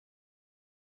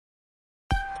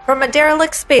From a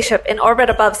derelict spaceship in orbit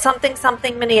above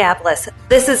something Minneapolis,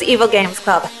 this is Evil Games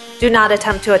Club. Do not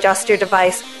attempt to adjust your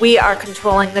device. We are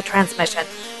controlling the transmission.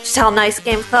 To tell Nice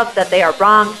Games Club that they are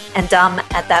wrong and dumb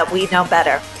and that we know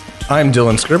better. I'm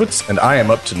Dylan Skirbitz, and I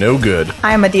am up to no good.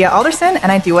 I'm Adia Alderson,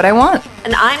 and I do what I want.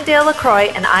 And I'm Dale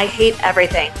LaCroix, and I hate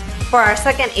everything. For our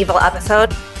second Evil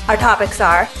episode, our topics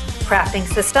are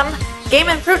crafting system, game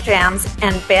and fruit jams,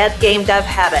 and bad game dev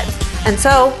habits. And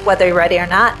so, whether you're ready or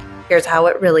not, here's how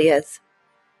it really is.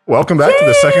 Welcome back to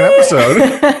the second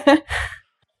episode.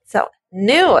 So,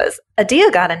 news.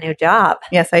 Adia got a new job.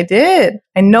 Yes, I did.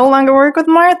 I no longer work with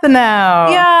Martha now.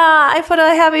 Yeah, I put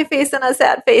a happy face and a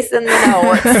sad face in the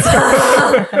notes.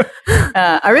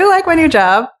 I really like my new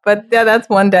job, but yeah, that's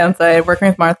one downside. Working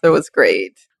with Martha was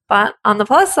great. But on the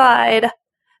plus side,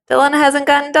 Dylan hasn't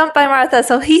gotten dumped by Martha,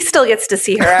 so he still gets to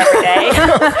see her every day.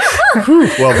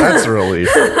 Well, that's a relief.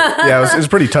 Yeah, it was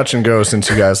pretty touch and go since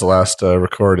you guys last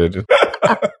recorded.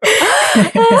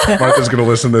 Martha's going to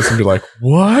listen to this and be like,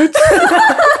 what?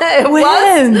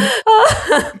 When?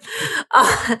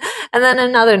 And then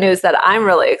another news that I'm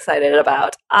really excited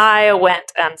about. I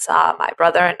went and saw my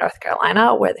brother in North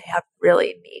Carolina where they have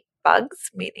really neat bugs,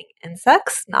 meaning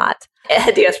insects, not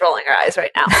Adia's rolling her eyes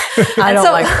right now. I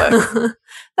don't like bugs.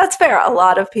 That's fair. A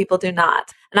lot of people do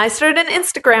not. And I started an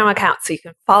Instagram account, so you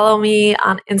can follow me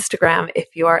on Instagram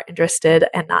if you are interested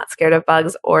and not scared of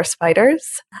bugs or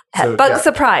spiders. So, Bug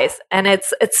Surprise. And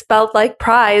it's spelled like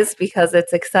prize because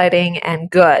it's exciting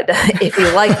and good. If you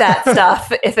like that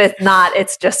stuff. If it's not,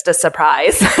 it's just a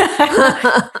surprise.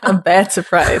 A bad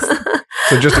surprise.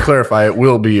 So just to clarify, it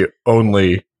will be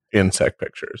only insect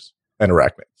pictures and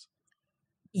arachnids.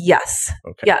 Yes.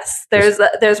 Okay. Yes.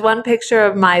 There's one picture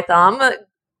of my thumb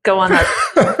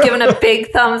giving a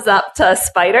big thumbs up to a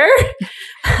spider.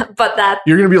 But that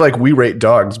you're gonna be like, we rate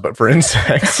dogs, but for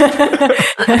insects.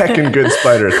 Heckin' good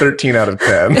spider, 13 out of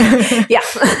 10.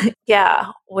 Yeah.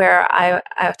 Yeah. Where I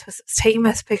was taking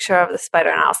this picture of the spider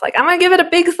and I was like, I'm gonna give it a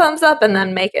big thumbs up and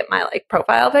then make it my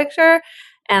profile picture.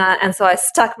 And so I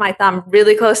stuck my thumb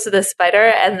really close to this spider,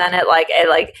 and then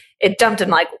it jumped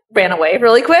and ran away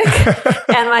really quick.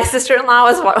 And my sister-in-law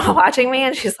was watching me,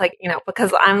 and she's like,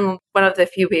 because I'm one of the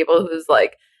few people who's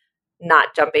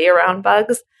not jumpy around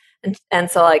bugs,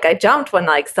 and so I jumped when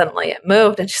suddenly it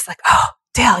moved, and she's like, "Oh,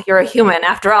 Dale, you're a human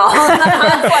after all." And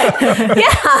I was like,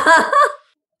 "Yeah."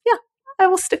 I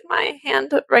will stick my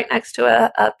hand right next to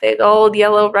a big old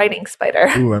yellow writing spider.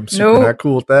 Ooh, I'm super not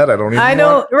cool with that. I don't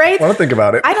want to think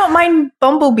about it. I don't mind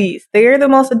bumblebees. They're the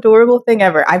most adorable thing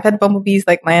ever. I've had bumblebees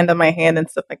land on my hand and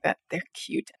stuff like that. They're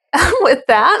cute. With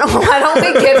that, why don't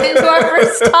we get into our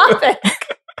first topic?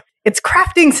 It's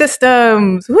crafting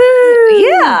systems. Woo!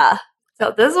 Yeah.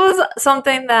 So this was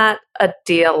something that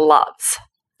Adia loves.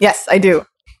 Yes, I do.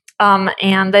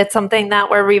 And it's something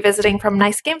that we're revisiting from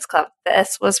Nice Games Club.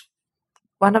 This was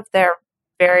one of their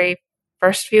very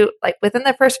first few, within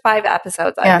the first 5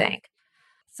 episodes, I think.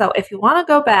 So if you want to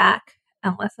go back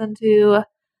and listen to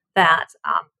that,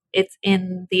 it's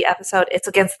in the episode, It's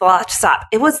Against the Law to Stop.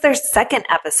 It was their second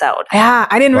episode. Yeah,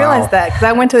 I didn't realize that because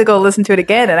I went to go listen to it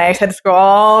again and I had to scroll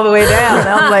all the way down. And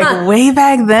I was like, way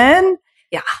back then?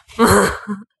 Yeah.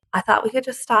 I thought we could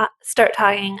just start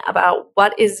talking about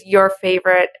what is your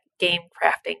favorite game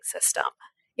crafting system?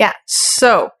 Yeah,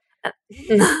 so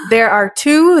there are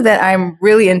 2 that I'm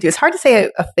really into. It's hard to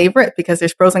say a favorite because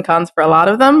there's pros and cons for a lot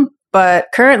of them. But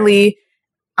currently,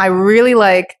 I really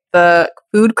like the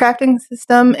food crafting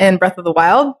system in Breath of the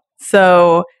Wild.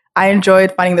 So I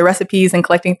enjoyed finding the recipes and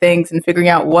collecting things and figuring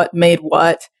out what made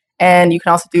what. And you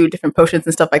can also do different potions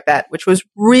and stuff like that, which was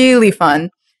really fun.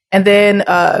 And then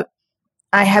I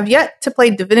have yet to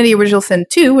play Divinity Original Sin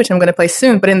 2, which I'm going to play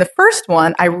soon. But in the first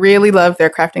one, I really love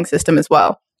their crafting system as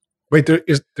well. Wait,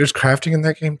 there's crafting in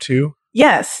that game too?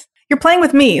 Yes. You're playing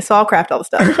with me, so I'll craft all the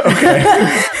stuff.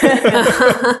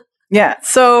 Okay. Yeah.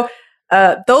 So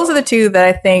those are the 2 that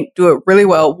I think do it really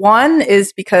well. One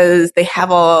is because they have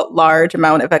a large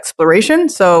amount of exploration.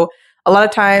 So a lot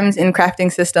of times in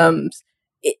crafting systems,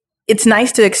 it's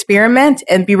nice to experiment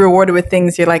and be rewarded with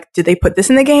things. You're like, did they put this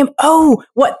in the game? Oh,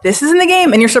 what? This is in the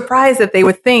game? And you're surprised that they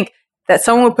would think that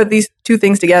someone would put these 2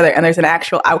 things together and there's an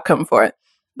actual outcome for it.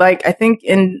 I think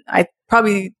I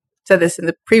probably said this in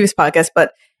the previous podcast,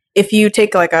 but if you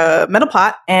take a metal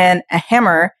pot and a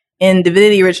hammer in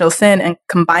Divinity Original Sin and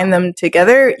combine them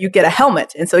together, you get a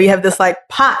helmet. And so you have this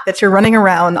pot that you're running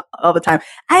around all the time.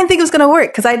 I didn't think it was going to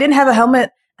work because I didn't have a helmet.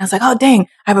 I was like, oh, dang,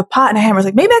 I have a pot and a hammer. I was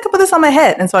like, maybe I could put this on my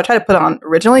head. And so I tried to put it on.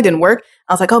 Originally, didn't work.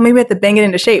 I was like, oh, maybe I have to bang it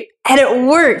into shape. And it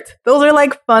worked. Those are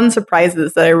fun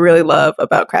surprises that I really love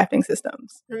about crafting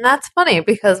systems. And that's funny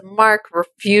because Mark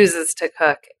refuses to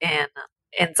cook in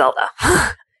in Zelda.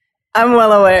 I'm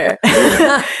well aware.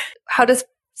 How does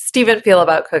Steven feel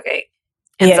about cooking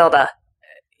in Zelda?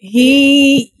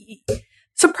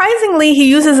 Surprisingly, he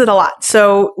uses it a lot.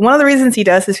 So one of the reasons he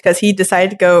does is because he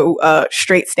decided to go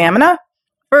straight stamina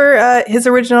for his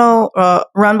original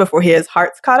run before his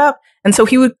hearts caught up. And so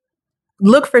he would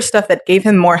look for stuff that gave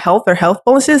him more health or health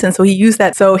bonuses. And so he used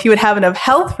that so he would have enough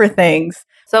health for things.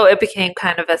 So it became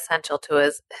kind of essential to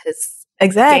his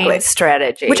Exactly. game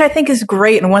strategy. Which I think is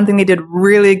great. And one thing they did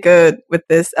really good with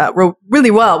this,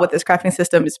 really well with this crafting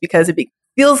system is because it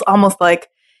feels almost like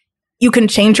you can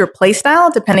change your play style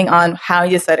depending on how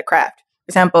you decide to craft. For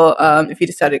example, if you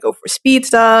decide to go for speed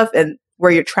stuff and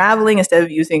where you're traveling, instead of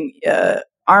using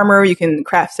armor, you can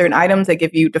craft certain items that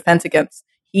give you defense against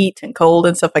heat and cold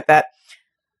and stuff like that.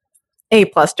 A+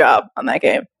 job on that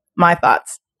game. My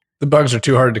thoughts. The bugs are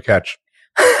too hard to catch.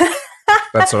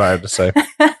 That's what I have to say.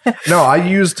 No,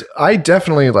 I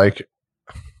definitely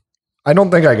I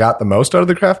don't think I got the most out of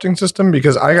the crafting system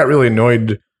because I got really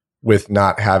annoyed with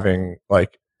not having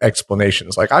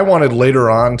explanations. I wanted later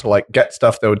on to get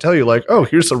stuff that would tell you oh,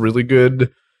 here's a really good,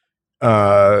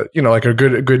 a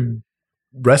good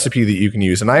recipe that you can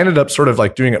use. And I ended up sort of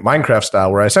doing it Minecraft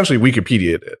style where I essentially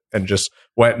Wikipedia'd it and just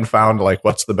went and found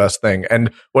what's the best thing.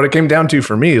 And what it came down to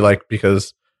for me,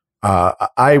 because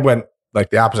I went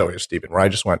the opposite way of Steven, where I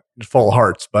just went full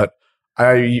hearts, but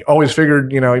I always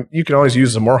figured, you can always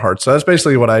use some more hearts. So that's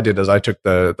basically what I did is I took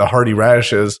the hearty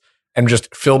radishes and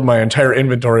just filled my entire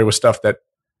inventory with stuff that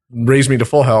raised me to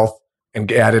full health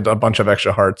and added a bunch of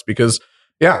extra hearts because,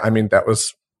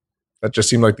 that just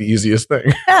seemed like the easiest thing.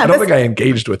 Yeah, I don't think I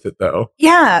engaged with it though.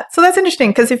 Yeah. So that's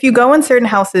interesting because if you go in certain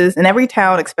houses in every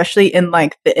town, especially in the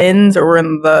inns or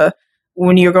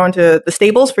when you're going to the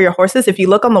stables for your horses, if you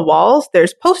look on the walls,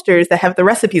 there's posters that have the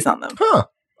recipes on them. Huh.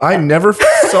 I never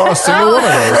saw a single one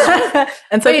of those.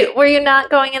 And so wait, were you not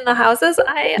going in the houses?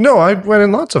 No, I went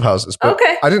in lots of houses, but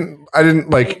okay. I didn't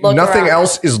nothing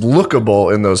else is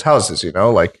lookable in those houses,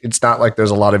 it's not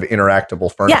there's a lot of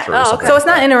interactable furniture. Yeah. So it's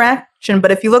not interaction,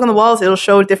 but if you look on the walls, it'll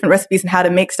show different recipes and how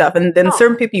to make stuff. And then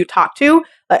certain people you talk to,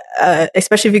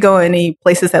 especially if you go any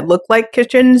places that look like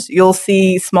kitchens, you'll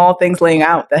see small things laying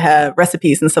out that have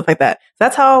recipes and stuff like that. So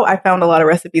that's how I found a lot of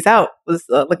recipes out, was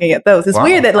looking at those. It's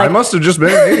weird that I must have just been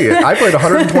an idiot. I played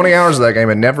 120 hours of that game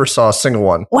and never saw a single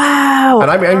one. Wow.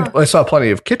 And I saw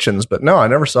plenty of kitchens, but no, I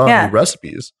never saw any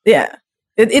recipes. Yeah.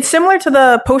 It's similar to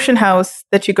the potion house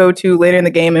that you go to later in the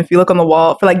game. If you look on the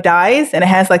wall for dyes, and it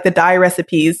has the dye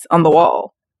recipes on the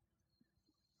wall.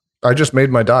 I just made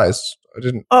my dyes. I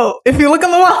didn't. Oh, if you look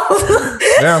on the walls.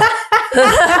 Yeah.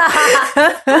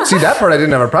 See, that part I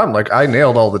didn't have a problem. I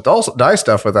nailed all the dye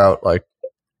stuff without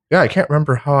I can't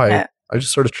remember how I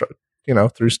just sort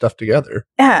of threw stuff together.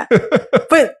 Yeah.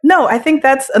 But no, I think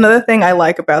that's another thing I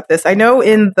like about this. I know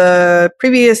in the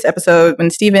previous episode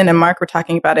when Steven and Mark were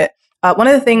talking about it, one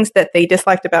of the things that they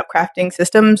disliked about crafting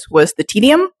systems was the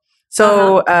tedium.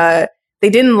 So they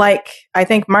didn't I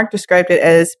think Mark described it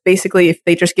as basically if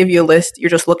they just give you a list, you're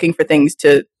just looking for things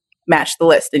to match the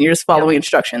list and you're just following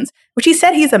instructions, which he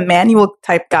said he's a manual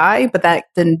type guy, but that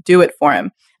didn't do it for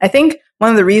him. I think one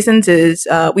of the reasons is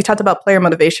we talked about player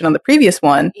motivation on the previous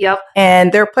one. Yep.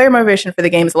 And their player motivation for the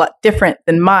game is a lot different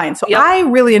than mine. So I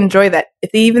really enjoy that.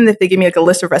 Even if they give me a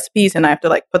list of recipes and I have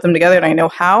to put them together and I know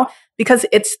how, because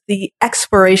it's the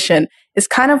exploration. It's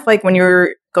kind of like when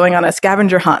you're going on a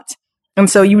scavenger hunt. And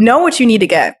so you know what you need to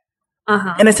get.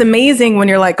 And it's amazing when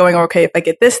you're going, okay, if I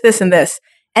get this, this, and this.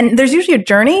 And there's usually a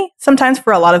journey sometimes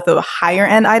for a lot of the higher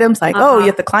end items, oh, you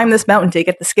have to climb this mountain to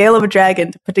get the scale of a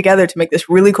dragon to put together to make this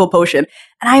really cool potion.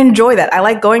 And I enjoy that. I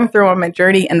like going through on my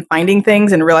journey and finding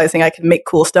things and realizing I can make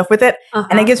cool stuff with it.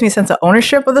 And it gives me a sense of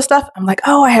ownership of the stuff. I'm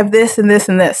oh, I have this and this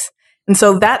and this. And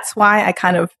so that's why I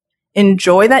kind of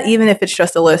enjoy that, even if it's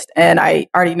just a list and I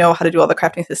already know how to do all the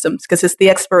crafting systems, because it's the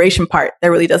exploration part that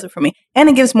really does it for me. And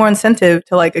it gives more incentive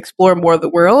to explore more of the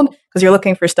world because you're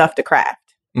looking for stuff to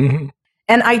craft. Mm-hmm.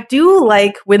 And I do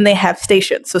like when they have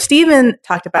stations. So Steven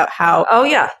talked about how... Oh,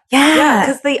 yeah. Yeah,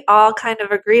 because they all kind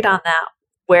of agreed on that,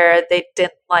 where they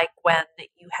didn't like when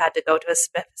you had to go to a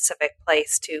specific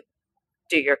place to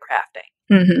do your crafting.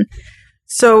 Mm-hmm.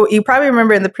 So you probably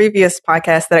remember in the previous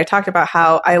podcast that I talked about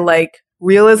how I like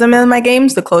realism in my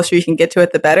games. The closer you can get to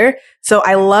it, the better. So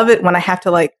I love it when I have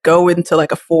to go into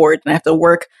a forge and I have to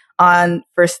work on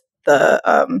first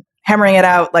the hammering it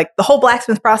out, like the whole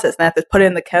blacksmith process. And I have to put it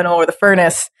in the kettle or the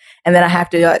furnace, and then I have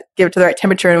to give it to the right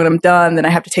temperature. And when I'm done, then I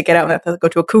have to take it out and I have to go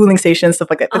to a cooling station and stuff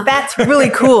like that. But that's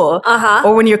really cool.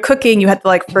 Or when you're cooking, you have to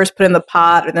like first put in the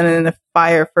pot and then in the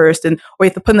fire first, or you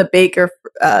have to put in the baker.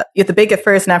 You have to bake it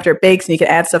first, and after it bakes, and you can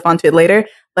add stuff onto it later.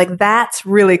 Like that's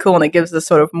really cool, and it gives a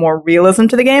sort of more realism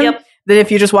to the game than if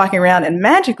you're just walking around and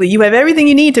magically you have everything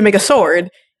you need to make a sword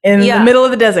in the middle of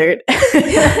the desert.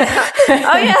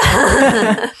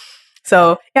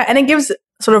 So, yeah, and it gives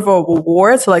sort of a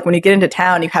reward. So, like, when you get into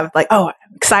town, you have, like, oh,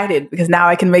 I'm excited because now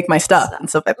I can make my stuff and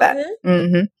stuff like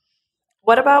that.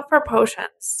 What about for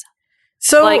potions?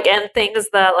 So, like, and things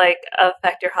that, like,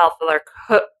 affect your health while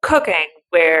they're cooking,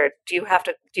 where do you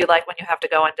like when you have to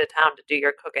go into town to do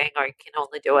your cooking, or you can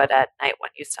only do it at night when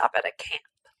you stop at a camp?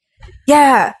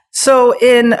 Yeah. So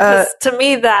to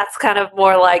me, that's kind of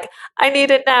more like, I need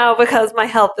it now because my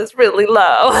health is really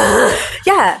low.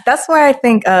 Yeah, that's why I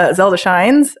think Zelda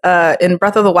shines. In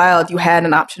Breath of the Wild, you had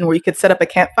an option where you could set up a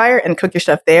campfire and cook your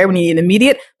stuff there when you need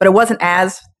immediate, but it wasn't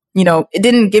as, it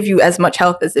didn't give you as much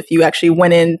health as if you actually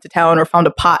went into town or found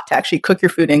a pot to actually cook your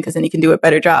food in, because then you can do a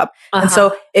better job. And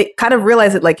so it kind of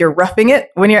realized that like you're roughing it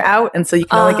when you're out, and so you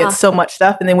can only get so much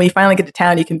stuff, and then when you finally get to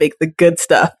town, you can bake the good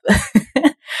stuff.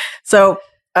 So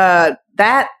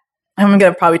that I'm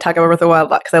gonna probably talk about Breath of the Wild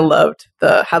a lot because I loved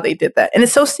how they did that, and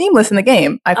it's so seamless in the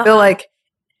game. I feel like,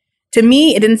 to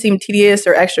me, it didn't seem tedious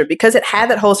or extra because it had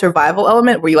that whole survival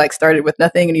element where you like started with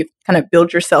nothing and you kind of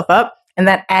build yourself up, and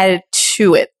that added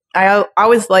to it. I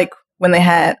always like when they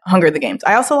had Hunger the Games.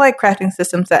 I also like crafting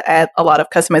systems that add a lot of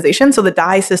customization. So the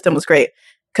dye system was great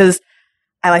because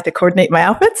I like to coordinate my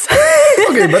outfits.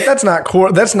 Okay, but that's not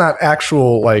core. That's not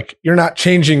actual, like, you're not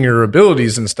changing your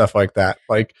abilities and stuff like that.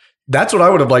 Like, that's what I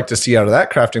would have liked to see out of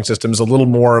that crafting system, is a little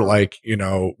more like,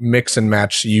 mix and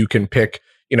match. So you can pick,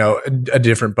 a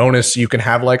different bonus. So you can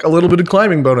have like a little bit of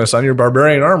climbing bonus on your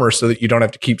barbarian armor so that you don't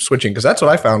have to keep switching. Because that's what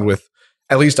I found with,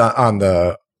 at least on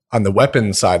the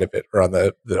weapon side of it, or on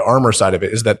the armor side of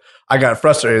it, is that I got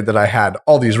frustrated that I had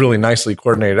all these really nicely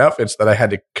coordinated outfits that I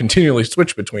had to continually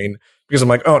switch between, because I'm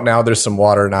like, oh, now there's some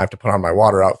water and I have to put on my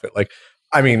water outfit. Like,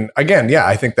 I mean, again, yeah,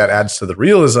 I think that adds to the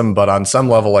realism, but on some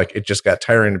level, like, it just got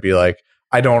tiring to be like,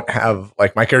 I don't have,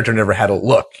 like, my character never had a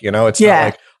look, it's not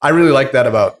like, I really like that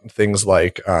about things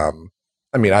like, I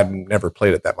mean, I've never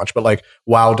played it that much, but like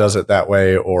WoW does it that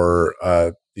way, or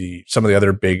some of the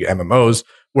other big MMOs,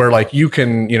 where like you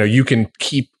can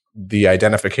keep the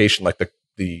identification, like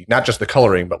the not just the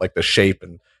coloring, but like the shape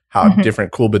and how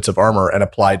different cool bits of armor, and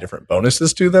apply different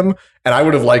bonuses to them. And I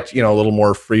would have liked, a little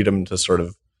more freedom to sort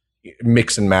of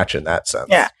mix and match in that sense.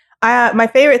 Yeah. My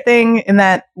favorite thing in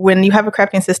that, when you have a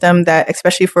crafting system that,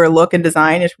 especially for look and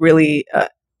design, is really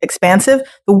expansive.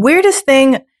 The weirdest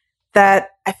thing that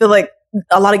I feel like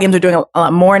a lot of games are doing a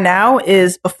lot more now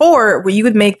is, before, where you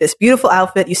would make this beautiful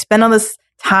outfit, you spend all this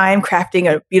time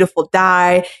crafting a beautiful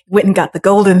dye, went and got the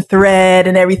golden thread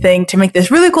and everything to make this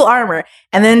really cool armor,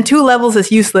 and then 2 levels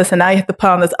is useless, and now you have to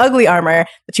put on this ugly armor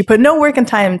that you put no work and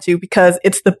time into because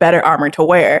it's the better armor to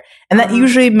wear. And that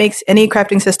usually makes any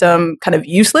crafting system kind of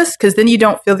useless, because then you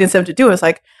don't feel the incentive to do it. It's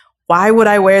like, why would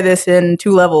I wear this in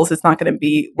 2 levels? It's not going to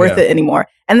be worth it anymore.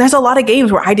 And there's a lot of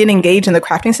games where I didn't engage in the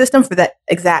crafting system for that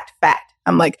exact fact.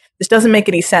 I'm like, this doesn't make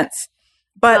any sense.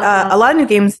 But a lot of new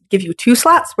games give you 2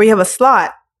 slots, where you have a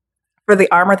slot for the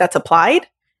armor that's applied,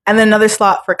 and then another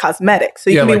slot for cosmetics. So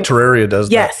you can like Terraria does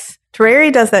that. Yes,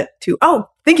 Terraria does that too. Oh,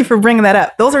 thank you for bringing that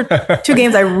up. Those are 2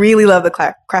 games I really love the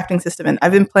crafting system in.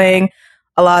 I've been playing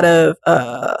a lot of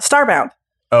Starbound.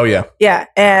 Oh, yeah. Yeah,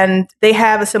 and they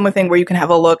have a similar thing where you can have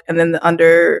a look and then the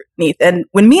underneath. And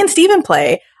when me and Steven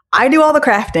play, I do all the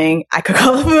crafting, I cook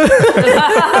all the food,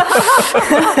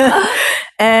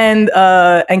 and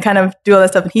kind of do all that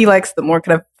stuff. And he likes the more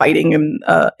kind of fighting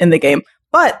in the game.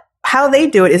 But how they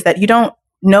do it is that you don't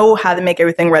know how to make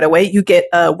everything right away. You get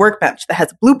a workbench that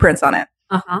has blueprints on it.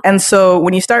 And so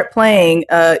when you start playing,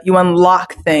 you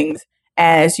unlock things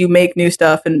as you make new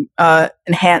stuff and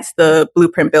enhance the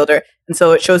blueprint builder. And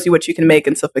so it shows you what you can make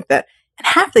and stuff like that. And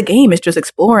half the game is just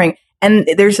exploring. And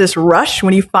there's this rush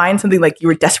when you find something like you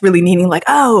were desperately needing, like,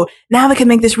 oh, now I can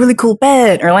make this really cool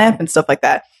bed or lamp and stuff like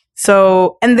that.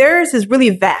 So, and theirs is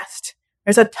really vast.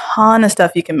 There's a ton of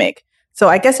stuff you can make. So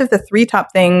I guess if the 3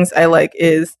 top things I like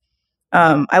is,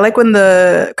 I like when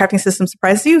the crafting system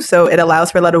surprises you. So it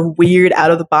allows for a lot of weird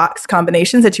out of the box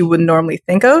combinations that you wouldn't normally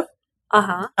think of.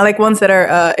 I like ones that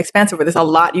are expansive, where there's a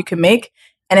lot you can make.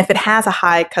 And if it has a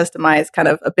high customized kind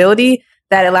of ability,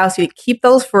 that allows you to keep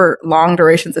those for long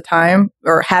durations of time,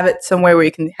 or have it somewhere where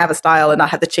you can have a style and not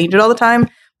have to change it all the time,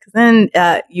 because then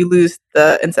you lose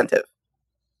the incentive.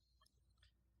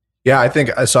 Yeah, I think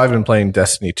so. I've been playing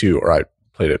Destiny 2, or I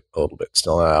played it a little bit,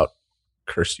 still not out.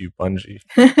 Curse you, Bungie.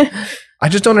 I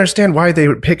just don't understand why they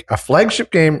would pick a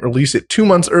flagship game, release it 2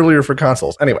 months earlier for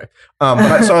consoles. Anyway, so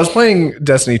I was playing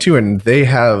Destiny 2, and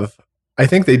I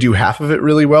think they do half of it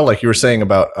really well, like you were saying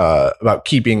about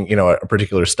keeping a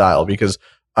particular style, because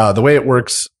the way it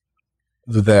works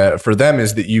for them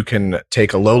is that you can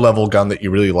take a low level gun that you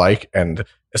really like and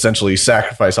essentially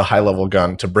sacrifice a high level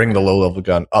gun to bring the low level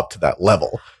gun up to that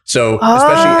level. So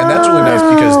and that's really nice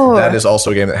because that is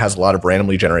also a game that has a lot of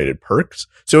randomly generated perks.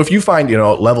 So if you find,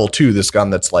 level 2, this gun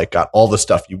that's like got all the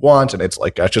stuff you want and it's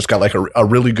like just got like a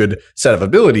really good set of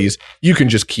abilities, you can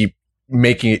just keep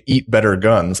making it eat better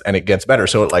guns and it gets better.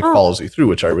 So it follows you through,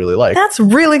 which I really like. That's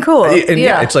really cool. And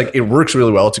it's like, it works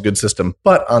really well. It's a good system.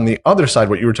 But on the other side,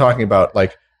 what you were talking about,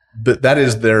 like that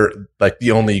is their, like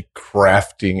the only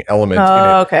crafting element in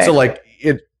it. Okay. So like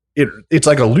it's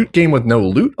like a loot game with no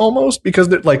loot almost, because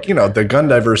like, the gun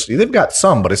diversity, they've got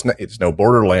some, but it's no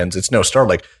Borderlands. It's no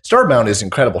Starbound is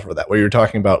incredible for that. Where you're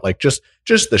talking about like just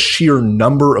the sheer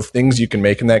number of things you can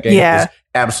make in that game is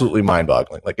absolutely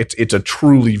mind-boggling. Like it's a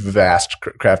truly vast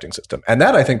crafting system, and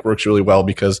that I think works really well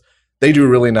because they do a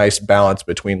really nice balance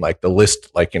between like the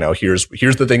list, like here's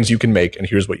the things you can make and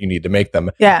here's what you need to make them,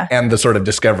 and the sort of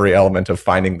discovery element of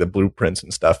finding the blueprints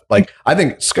and stuff. Like I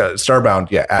think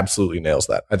Starbound, absolutely nails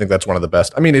that. I think that's one of the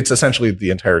best. I mean, it's essentially the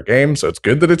entire game, so it's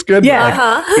good that it's good. Yeah,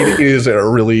 but like, it is a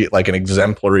really like an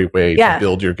exemplary way to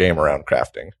build your game around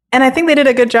crafting. And I think they did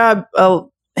a good job of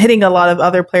hitting a lot of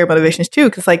other player motivations too,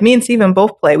 because like me and Steven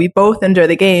both play. We both enjoy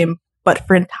the game, but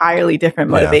for entirely different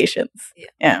motivations.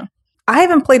 Yeah. I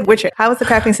haven't played Witcher. How is the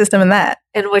crafting system in that?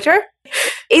 In Witcher?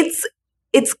 It's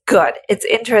good. It's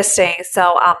interesting.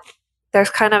 So there's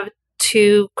kind of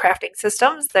 2 crafting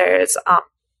systems. There's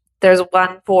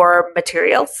one for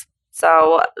materials.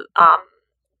 So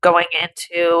going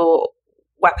into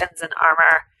weapons and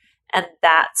armor, and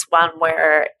that's one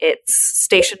where it's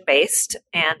station based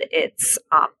and it's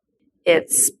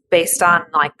based on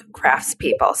like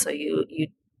craftspeople. So you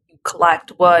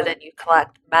collect wood and you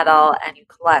collect metal and you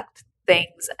collect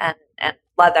things and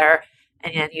leather,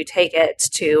 and then you take it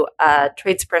to a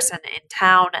tradesperson in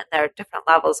town, and there are different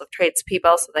levels of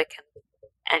tradespeople, so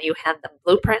and you hand them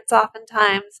blueprints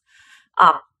oftentimes,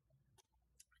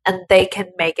 and they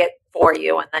can make it for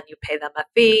you, and then you pay them a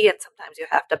fee, and sometimes you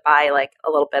have to buy like a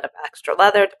little bit of extra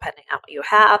leather depending on what you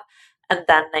have, and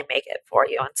then they make it for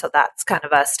you. And so that's kind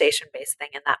of a station-based thing,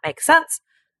 and that makes sense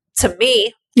to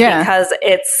me. Because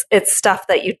it's stuff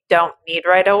that you don't need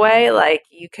right away. Like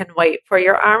you can wait for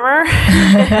your armor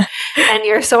and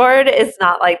your sword is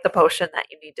not like the potion that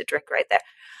you need to drink right there.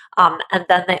 And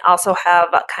then they also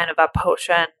have a kind of a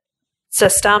potion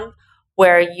system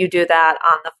where you do that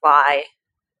on the fly,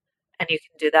 and you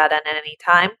can do that at any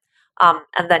time.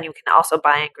 And then you can also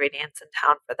buy ingredients in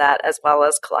town for that, as well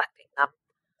as collecting them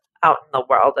out in the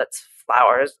world. It's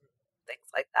flowers and things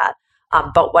like that.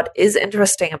 But what is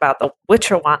interesting about the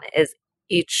Witcher one is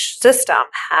each system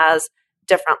has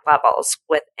different levels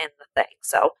within the thing.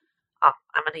 So I'm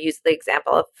going to use the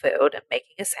example of food and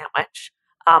making a sandwich.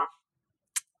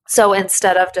 So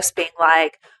instead of just being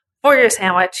like, for your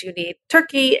sandwich, you need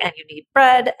turkey and you need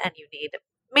bread and you need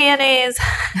mayonnaise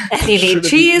and you need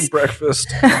cheese.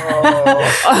 Breakfast.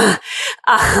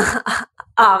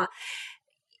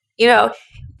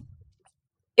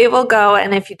 It will go,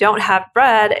 and if you don't have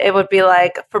bread, it would be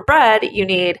like, for bread, you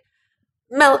need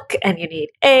milk, and you need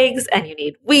eggs, and you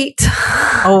need wheat,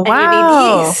 and you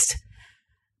need yeast.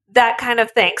 That kind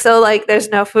of thing. So, like, there's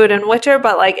no food in Witcher,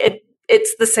 but, like,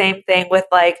 it's the same thing with,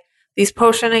 like, these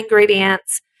potion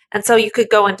ingredients. And so you could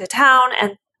go into town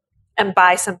and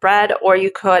buy some bread, or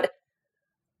you could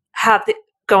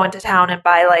go into town and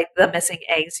buy, like, the missing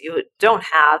eggs you don't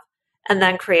have, and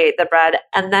then create the bread,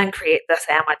 and then create the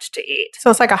sandwich to eat. So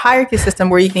it's like a hierarchy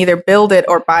system where you can either build it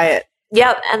or buy it.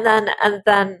 Yep, and then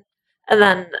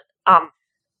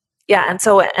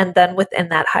within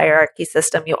that hierarchy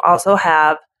system, you also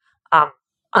have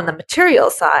on the material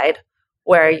side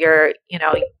where you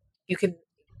can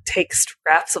take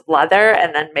scraps of leather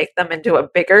and then make them into a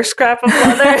bigger scrap of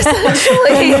leather,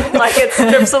 essentially. Like it's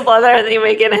strips of leather, and then you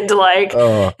make it into like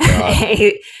a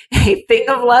thing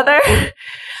of leather.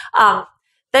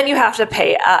 Then you have to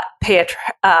pay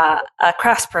a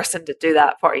craftsperson to do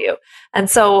that for you. And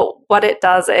so what it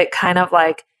does, it kind of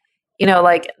like,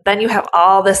 then you have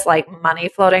all this like money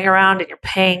floating around, and you're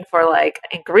paying for like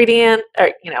ingredients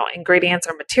or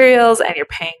materials, and you're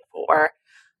paying for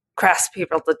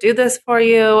craftspeople to do this for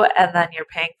you, and then you're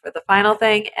paying for the final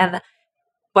thing. And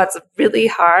what's really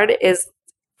hard is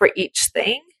for each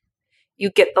thing, you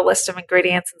get the list of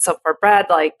ingredients. And so for bread,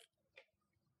 like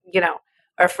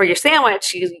or for your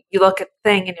sandwich, you look at the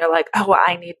thing and you're like, oh,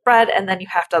 I need bread. And then you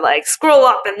have to like scroll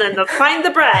up and then find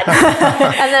the bread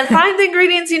and then find the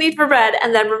ingredients you need for bread.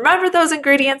 And then remember those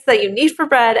ingredients that you need for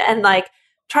bread and like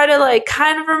try to like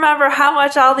kind of remember how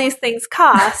much all these things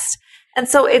cost. And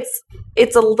so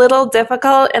it's a little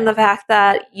difficult in the fact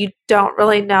that you don't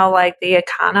really know like the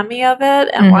economy of it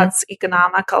and what's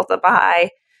economical to buy.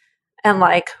 And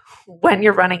like when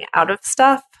you're running out of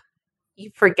stuff,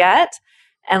 you forget.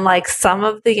 And like some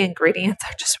of the ingredients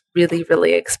are just really,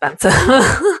 really expensive.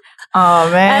 Oh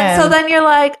man. And so then you're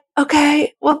like,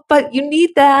 okay, well, but you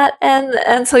need that.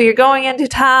 And so you're going into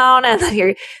town and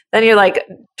then you're like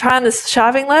trying this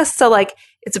shopping list. So like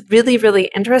it's really, really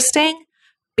interesting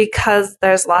because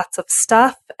there's lots of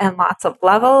stuff and lots of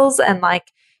levels. And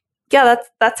like, yeah,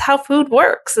 that's how food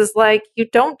works, is like you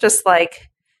don't just like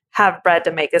have bread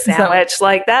to make a sandwich.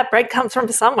 Like that bread comes from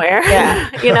somewhere. Yeah.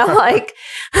 like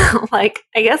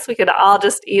I guess we could all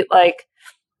just eat like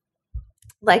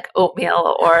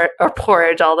oatmeal or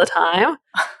porridge all the time.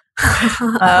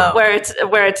 Where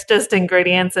it's just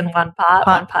ingredients in one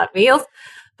pot meals.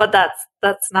 But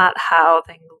that's not how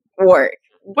things work.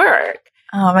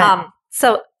 Oh man.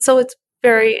 So it's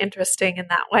very interesting in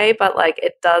that way, but like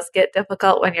it does get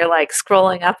difficult when you're like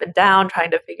scrolling up and down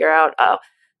trying to figure out,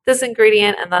 this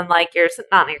ingredient, and then like you're sitting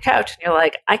on your couch and you're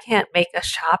like, I can't make a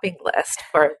shopping list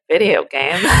for a video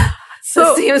game.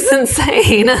 So this seems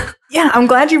insane. Yeah, I'm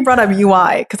glad you brought up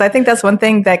UI because I think that's one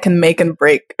thing that can make and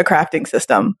break a crafting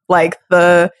system. Like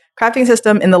the crafting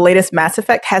system in the latest Mass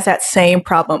Effect has that same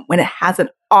problem when it has an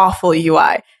awful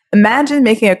UI. Imagine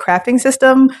making a crafting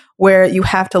system where you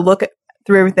have to look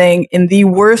through everything in the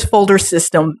worst folder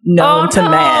system known to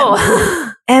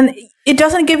man. And it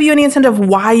doesn't give you any incentive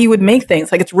why you would make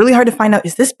things. Like it's really hard to find out,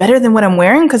 is this better than what I'm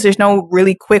wearing? Because there's no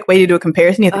really quick way to do a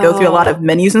comparison. You have to go through a lot of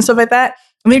menus and stuff like that.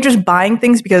 And you're just buying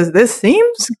things because this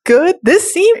seems good.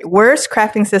 This seems worst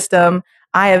crafting system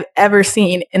I have ever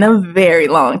seen in a very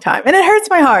long time. And it hurts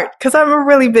my heart because I'm a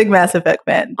really big Mass Effect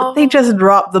fan. But they just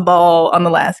dropped the ball on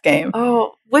the last game.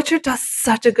 Oh, Witcher does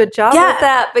such a good job with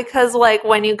that because like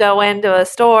when you go into a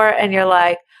store and you're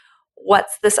like,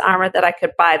 what's this armor that I could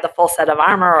buy the full set of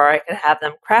armor, or I could have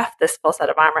them craft this full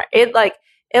set of armor. It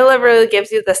literally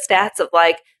gives you the stats of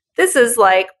like, this is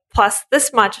like plus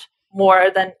this much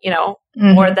more than,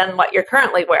 more than what you're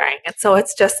currently wearing. And so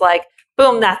it's just like,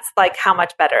 boom, that's like how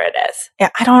much better it is. Yeah,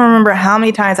 I don't remember how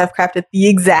many times I've crafted the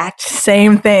exact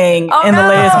same thing in the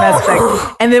latest Mass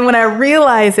Effect. And then when I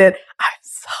realize it, I'm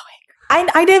so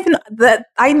angry.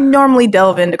 I normally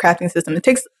delve into crafting system. It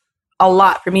takes a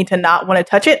lot for me to not want to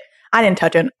touch it. I didn't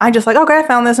touch it. I just like, okay, I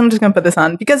found this. I'm just going to put this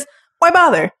on because why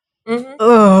bother?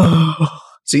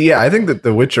 So yeah, I think that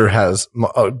The Witcher has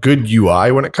a good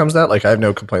UI when it comes to that. Like I have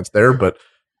no complaints there, but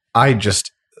I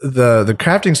just, the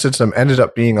crafting system ended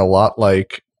up being a lot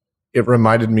like, it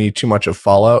reminded me too much of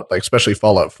Fallout, like especially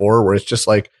Fallout 4, where it's just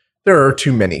like, there are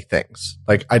too many things.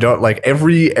 Like I don't like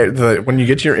when you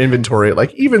get to your inventory,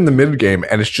 like even the mid game,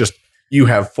 and it's just, you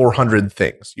have 400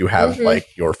 things. You have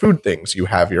like your food things. You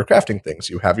have your crafting things.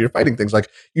 You have your fighting things. Like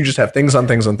you just have things on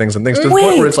things on things on things to the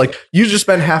point where it's like you just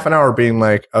spend half an hour being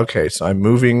like, okay, so I'm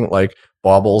moving like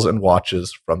baubles and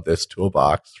watches from this to a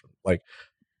box. Like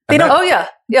they don't. Oh yeah.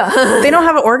 They don't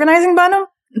have an organizing button.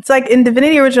 It's like in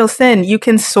Divinity Original Sin, you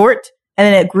can sort. And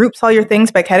then it groups all your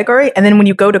things by category. And then when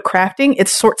you go to crafting, it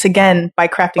sorts again by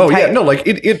crafting type. Yeah. No, like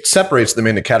it separates them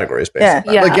into categories,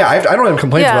 basically. Yeah. Like, I don't have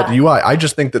complaints about the UI. I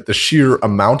just think that the sheer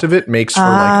amount of it makes for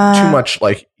like too much,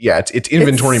 like, it's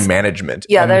inventory management.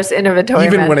 Yeah, and there's inventory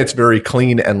even when it's very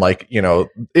clean and like,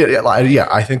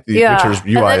 I think the Witcher's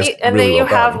UI is and really then you well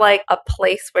have done. like a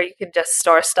place where you can just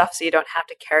store stuff so you don't have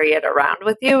to carry it around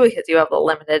with you because you have a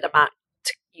limited amount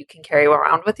you can carry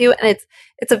around with you, and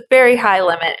it's a very high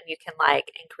limit, and you can like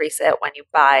increase it when you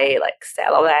buy like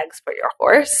saddlebags for your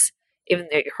horse, even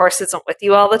though your horse isn't with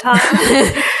you all the time.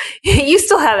 You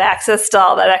still have access to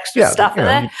all that extra stuff in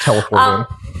it. You teleport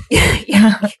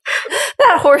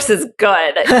that horse is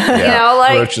good.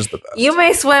 Roach is the best. You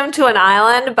may swim to an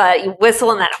island, but you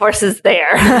whistle and that horse is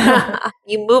there.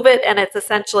 You move it and it's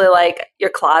essentially like your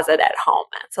closet at home.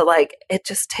 And so like it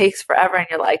just takes forever and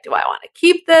you're like, do I want to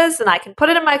keep this? And I can put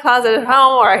it in my closet at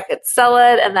home or I could sell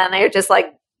it. And then they're just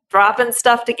like dropping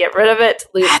stuff to get rid of it.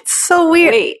 That's so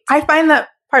weird. I find that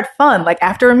part fun. Like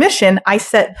after a mission, I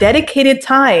set dedicated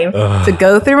time to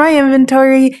go through my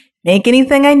inventory, make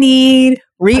anything I need,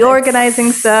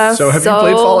 reorganizing stuff. So have you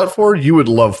played Fallout 4? You would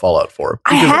love Fallout 4.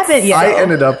 I haven't yet. I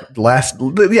ended up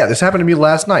this happened to me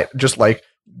last night, just like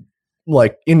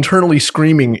like internally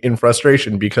screaming in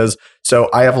frustration because so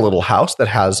I have a little house that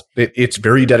has it's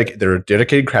very dedicated. There are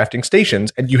dedicated crafting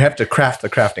stations, and you have to craft the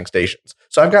crafting stations.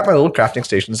 So I've got my little crafting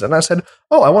stations, and I said,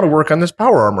 oh, I want to work on this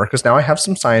power armor because now I have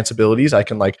some science abilities. I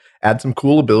can like add some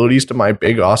cool abilities to my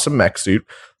big awesome mech suit.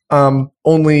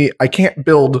 Only I can't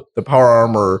build the power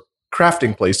armor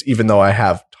crafting place, even though I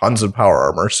have tons of power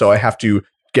armor. So I have to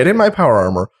get in my power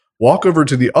armor, walk over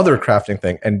to the other crafting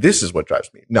thing, and this is what drives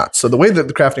me nuts. So the way that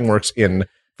the crafting works in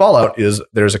Fallout is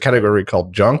there's a category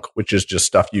called junk, which is just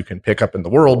stuff you can pick up in the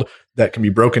world that can be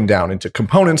broken down into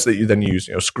components that you then use,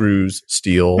 screws,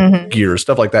 steel, gears,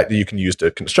 stuff like that you can use to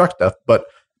construct stuff, but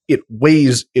it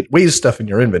weighs stuff in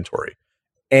your inventory.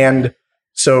 And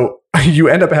so you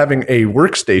end up having a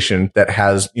workstation that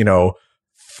has,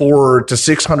 400 to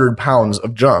 600 pounds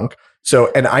of junk.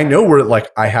 So, and I know where like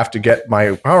I have to get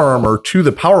my power armor to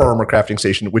the power armor crafting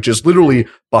station, which is literally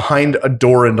behind a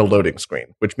door and a loading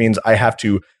screen, which means I have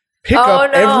to pick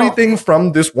up everything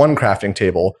from this one crafting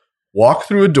table, walk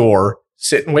through a door,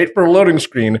 sit and wait for a loading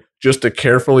screen just to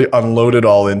carefully unload it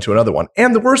all into another one.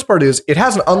 And the worst part is it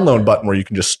has an unload button where you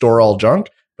can just store all junk,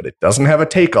 but it doesn't have a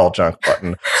take all junk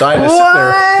button. So I had to sit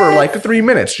there for like 3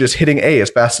 minutes just hitting A as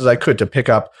fast as I could to pick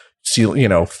up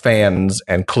fans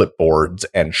and clipboards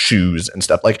and shoes and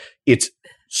stuff. Like it's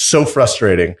so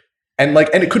frustrating. And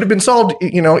it could have been solved,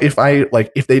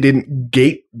 if they didn't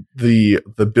gate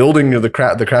the building of the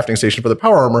crafting station for the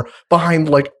power armor behind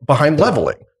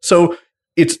leveling. So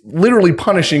it's literally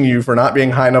punishing you for not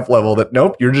being high enough level that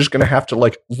nope, you're just going to have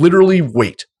to literally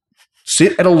wait,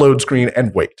 sit at a load screen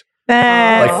and wait.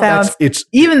 That sounds. It's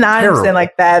even I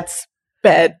understand that's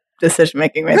bad decision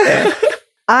making right there.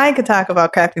 I could talk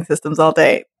about crafting systems all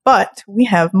day, but we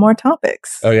have more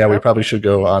topics. Oh yeah, we probably should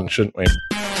go on, shouldn't we?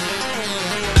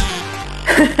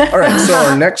 All right, so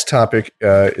our next topic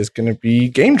is going to be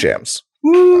game jams.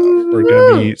 We're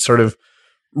going to be sort of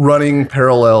running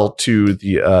parallel to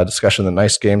the discussion the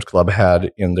Nice Games Club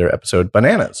had in their episode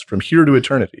Bananas, From Here to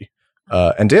Eternity.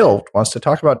 And Dale wants to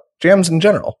talk about jams in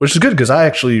general, which is good because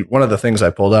one of the things I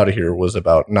pulled out of here was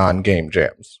about non-game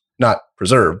jams. Not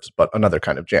preserves, but another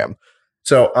kind of jam.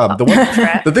 So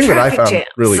the thing that I found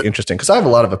really interesting, because I have a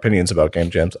lot of opinions about game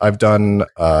jams. I've done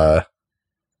 2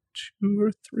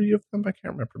 or 3 of them. I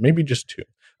can't remember. Maybe just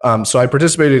 2. So I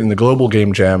participated in the Global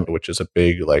Game Jam, which is a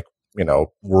big,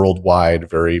 worldwide,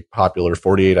 very popular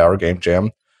 48-hour game jam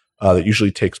that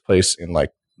usually takes place in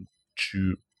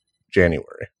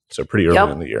January. So pretty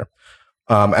early in the year.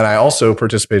 And I also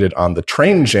participated on the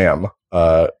Train Jam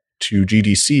to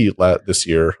GDC this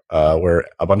year, where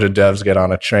a bunch of devs get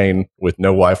on a train with no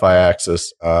Wi-Fi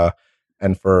access.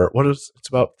 And for it's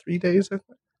about 3 days, I think.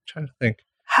 I'm trying to think.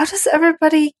 How does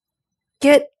everybody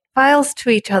get files to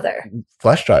each other?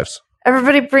 Flash drives.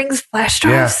 Everybody brings flash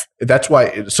drives. Yeah, that's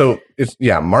why. So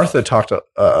Martha talked to,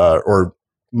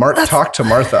 talked to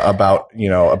Martha about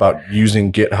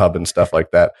using GitHub and stuff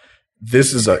like that.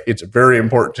 It's very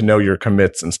important to know your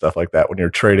commits and stuff like that when you're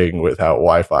trading without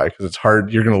Wi-Fi, because it's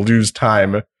hard. You're going to lose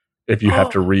time if you have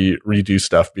to redo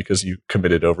stuff because you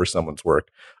committed over someone's work.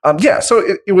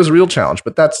 So it was a real challenge,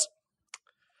 but that's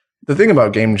the thing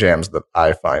about game jams that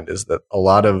I find is that a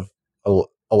lot of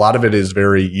it is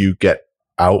very, you get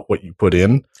out what you put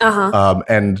in.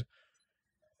 And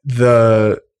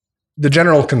the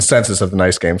general consensus of the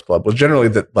Nice Games Club was generally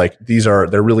that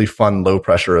they're really fun, low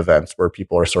pressure events where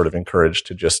people are sort of encouraged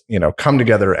to just, come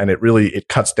together, and it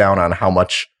cuts down on how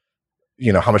much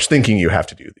thinking you have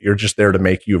to do. You're just there to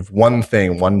make you have one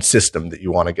thing, one system that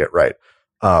you want to get right.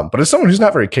 But as someone who's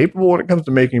not very capable when it comes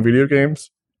to making video games,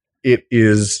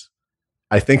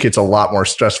 I think it's a lot more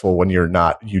stressful when you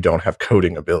don't have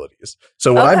coding abilities.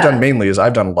 So what I've done mainly is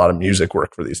I've done a lot of music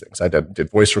work for these things. I did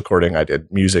voice recording. I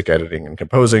did music editing and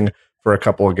composing for a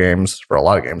couple of games, for a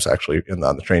lot of games actually on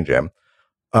the Train Jam.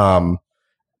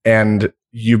 And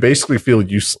you basically feel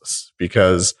useless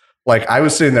because I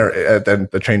was sitting there at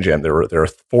the Train Jam. There are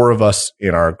 4 of us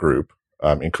in our group,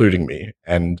 including me,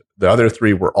 and the other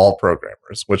 3 were all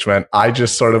programmers, which meant I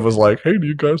just sort of was like, hey, do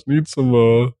you guys need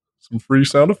some free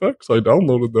sound effects? I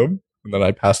downloaded them, and then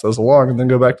I pass those along and then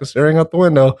go back to staring out the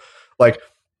window.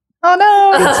 Oh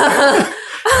no.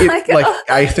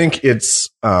 I think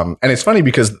it's and it's funny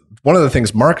because one of the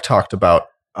things Mark talked about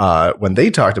when they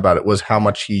talked about it was how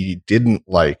much he didn't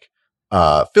like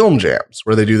film jams,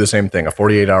 where they do the same thing, a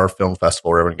 48-hour film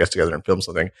festival where everyone gets together and films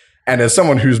something. And as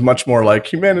someone who's much more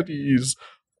humanities,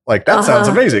 that sounds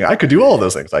amazing. I could do all of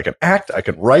those things. I can act, I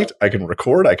can write, I can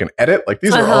record, I can edit.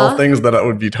 These are all things that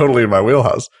would be totally in my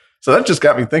wheelhouse. So that just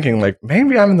got me thinking,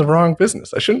 maybe I'm in the wrong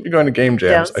business. I shouldn't be going to game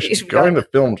jams. I should be going to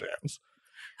film jams.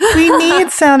 We need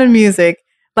sound and music.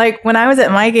 Like when I was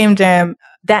at my game jam,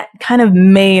 that kind of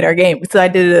made our game. So I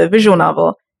did a visual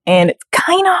novel, and it's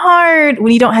kind of hard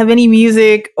when you don't have any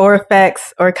music or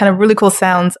effects or kind of really cool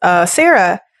sounds.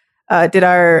 Sarah did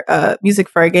our music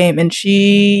for our game, and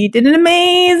she did an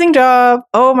amazing job.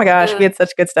 Oh my gosh, we had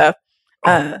such good stuff.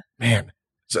 Man.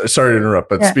 Sorry to interrupt,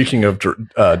 but speaking of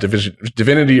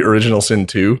Divinity Original Sin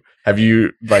 2, have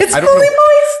you it's I don't fully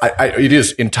know, voiced. it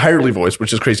is entirely voiced,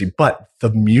 which is crazy. But the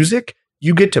music,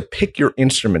 you get to pick your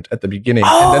instrument at the beginning,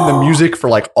 and then the music for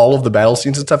like all of the battle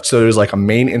scenes and stuff. So there's like a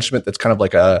main instrument that's kind of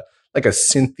like a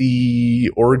synthy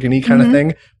organy kind of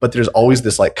thing, but there's always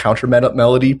this like counter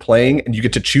melody playing, and you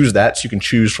get to choose that. So you can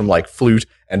choose from like flute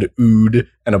and oud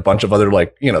and a bunch of other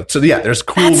like, so yeah, there's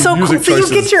cool That's so music cool. choices.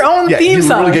 So you get your own theme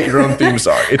song. You really get your own theme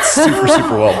song. It's super,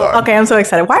 super well done. Okay, I'm so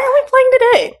excited. Why are we playing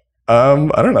today?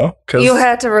 I don't know. You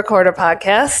had to record a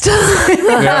podcast.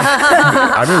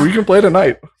 I mean, we can play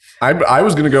tonight. I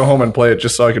was going to go home and play it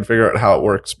just so I could figure out how it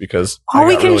works because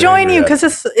we can join you because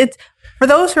it's for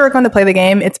those who are going to play the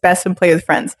game. It's best to play with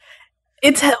friends.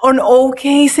 It's an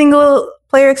okay single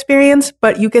player experience,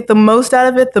 but you get the most out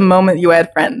of it the moment you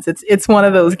add friends. It's one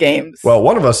of those games. Well,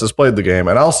 one of us has played the game,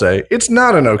 and I'll say it's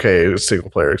not an okay single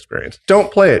player experience. Don't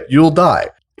play it; you'll die.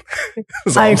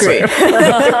 I agree.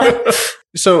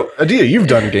 So, Adia, you've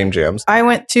done game jams. I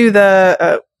went to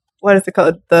the what is it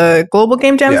called? The Global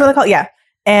Game Jam is what they call it. Yeah,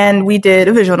 and we did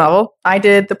a visual novel. I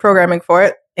did the programming for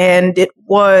it, and it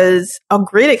was a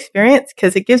great experience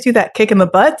because it gives you that kick in the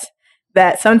butt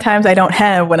that sometimes I don't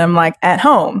have when I'm like at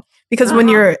home. Because when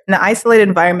you're in an isolated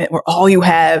environment where all you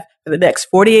have for the next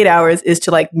 48 hours is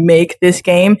to like make this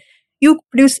game, you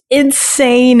produce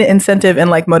insane incentive and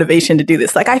like motivation to do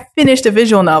this. Like I finished a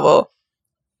visual novel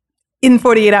in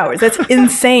 48 hours. That's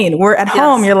insane. We're at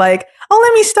home. You're like, oh,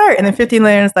 let me start. And then 15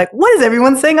 later, it's like, what is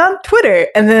everyone saying on Twitter?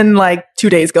 And then like 2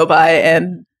 days go by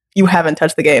and you haven't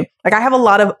touched the game. Like I have a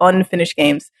lot of unfinished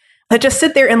games that just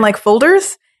sit there in like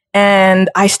folders and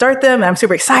I start them and I'm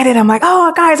super excited. I'm like,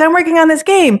 oh guys, I'm working on this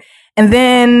game. And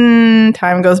then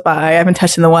time goes by. I haven't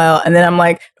touched in a while. And then I'm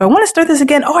like, do I want to start this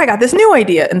again? Oh, I got this new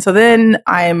idea. And so then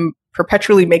I'm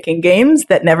perpetually making games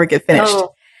that never get finished.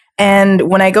 Oh. And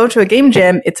when I go to a game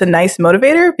jam, it's a nice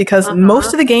motivator because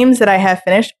most of the games that I have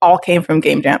finished all came from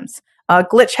game jams.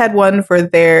 Glitch had one for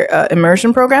their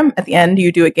immersion program. At the end,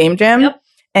 you do a game jam. Yep.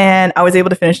 And I was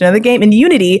able to finish another game in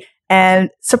Unity. And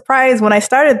surprise, when I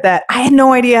started that, I had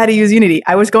no idea how to use Unity.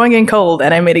 I was going in cold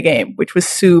and I made a game, which was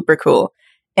super cool.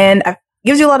 And it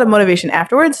gives you a lot of motivation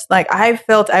afterwards. Like I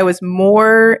felt I was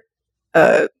more,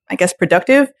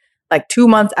 productive like 2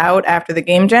 months out after the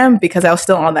game jam because I was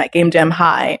still on that game jam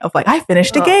high of like, I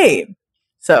finished a game.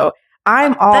 So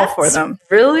I'm all for them.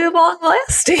 Really long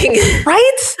lasting.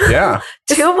 Right? Yeah.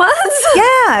 2 months?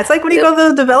 Yeah. It's like when you go to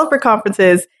the developer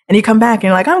conferences and you come back and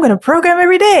you're like, I'm going to program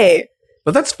every day.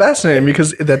 But that's fascinating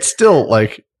because that's still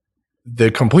like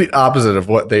the complete opposite of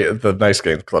what the Nice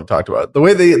Games Club talked about. The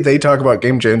way they talk about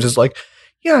game jams is like,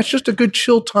 yeah, it's just a good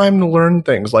chill time to learn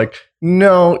things. Like,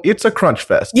 no, it's a crunch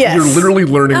fest. Yes. You're literally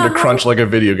learning to crunch like a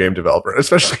video game developer,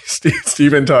 especially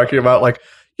Steven talking about like,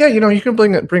 yeah, you can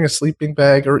bring a sleeping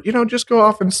bag or, just go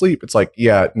off and sleep. It's like,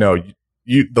 yeah, no,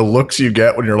 the looks you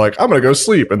get when you're like, I'm going to go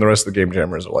sleep. And the rest of the game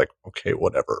jammers are like, okay,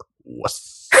 whatever.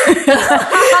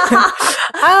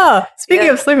 Speaking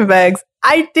of sleeping bags,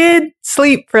 I did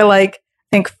sleep for like,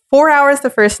 I think 4 hours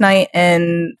the first night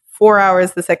and 4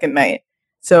 hours the second night.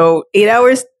 So 8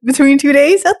 hours between 2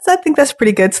 days. I think that's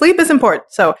pretty good. Sleep is important.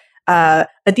 So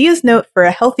Adia's note for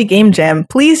a healthy game jam,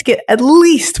 please get at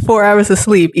least 4 hours of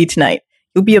sleep each night.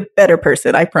 You'll be a better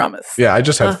person, I promise. Yeah, I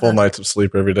just had full nights of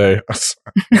sleep every day.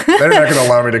 They're not going to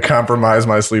allow me to compromise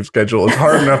my sleep schedule. It's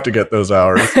hard enough to get those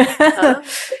hours.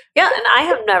 Yeah, and I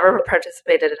have never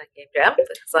participated in a game jam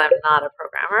because I'm not a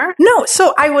programmer. No,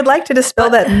 so I would like to dispel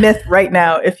that myth right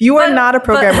now. If you are not a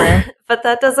programmer. But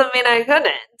that doesn't mean I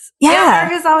couldn't. Yeah.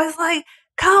 America's always like,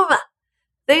 come,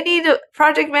 they need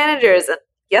project managers. And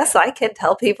yes, I can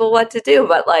tell people what to do,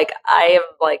 but like I am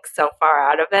like so far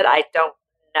out of it, I don't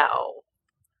know.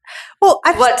 Well,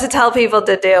 what to tell people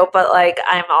to do, but like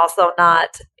I'm also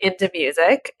not into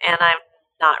music and I'm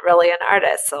not really an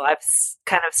artist, so I've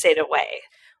kind of stayed away.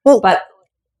 Well, but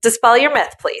dispel your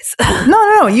myth, please.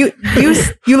 No. You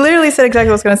literally said exactly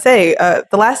what I was going to say.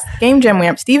 The last game jam we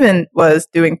had, Steven was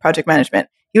doing project management.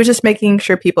 He was just making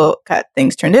sure people got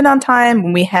things turned in on time.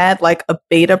 When we had like a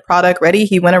beta product ready,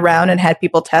 he went around and had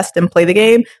people test and play the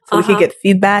game so we could get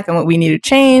feedback on what we needed to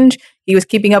change. He was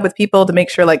keeping up with people to make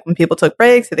sure like when people took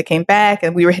breaks that they came back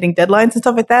and we were hitting deadlines and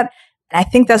stuff like that. And I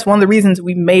think that's one of the reasons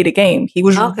we made a game. He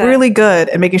was really good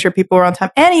at making sure people were on time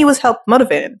and he was helped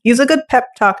motivated. He was a good pep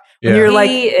talk when you're like,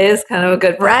 he is kind of a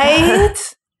good right?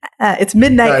 It's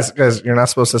midnight. Guys, you're not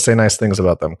supposed to say nice things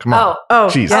about them. Come on. Oh,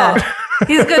 Jeez. yeah.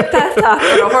 He's a good pep talk,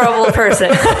 but a horrible person.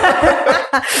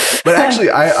 But actually,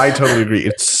 I totally agree.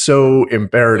 It's so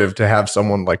imperative to have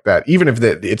someone like that, even if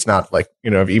it's not like,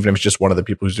 even if it's just one of the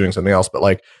people who's doing something else. But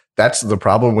like, that's the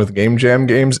problem with game jam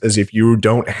games, is if you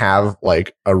don't have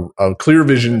like a clear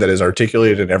vision that is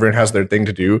articulated and everyone has their thing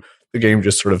to do, the game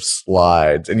just sort of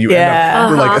slides, and you end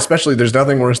up, like, especially there's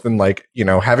nothing worse than like,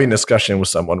 having a discussion with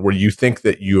someone where you think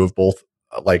that you have both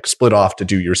like split off to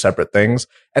do your separate things,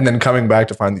 and then coming back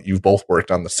to find that you've both worked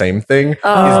on the same thing is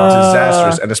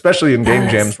disastrous. And especially in game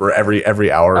jams where every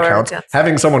hour counts,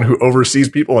 having someone who oversees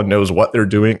people and knows what they're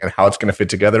doing and how it's going to fit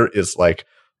together is like,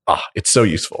 it's so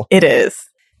useful. It is.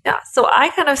 Yeah. So I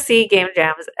kind of see game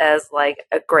jams as like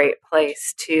a great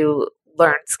place to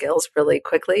learn skills really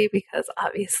quickly, because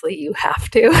obviously you have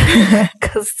to,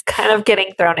 because it's kind of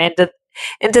getting thrown into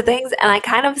things. And I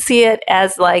kind of see it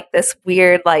as like this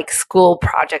weird like school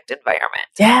project environment.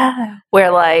 Yeah. Where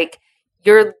like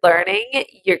you're learning,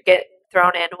 you're getting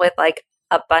thrown in with like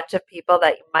a bunch of people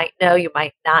that you might know, you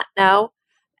might not know,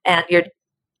 and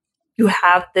you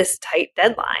have this tight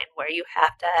deadline where you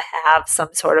have to have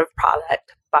some sort of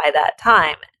product by that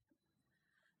time.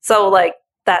 So like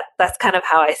that's kind of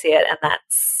how I see it. And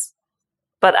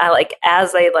but I like,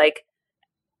 as a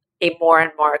more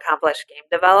and more accomplished game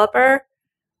developer,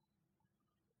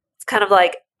 it's kind of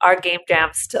like, our game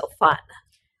jam's still fun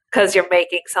because you're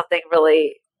making something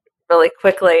really, really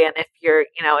quickly. And if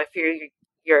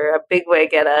you're a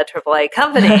bigwig at a AAA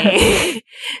company,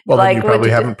 well, like, then you probably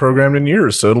haven't programmed in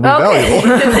years, so it'll be valuable.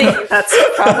 That's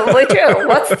probably true.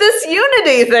 What's this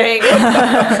Unity thing?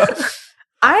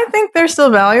 I think they're still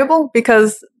valuable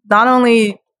because not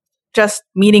only just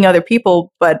meeting other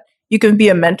people, but you can be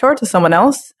a mentor to someone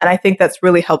else. And I think that's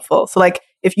really helpful. So like,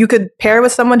 if you could pair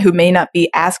with someone who may not be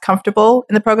as comfortable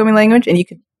in the programming language, and you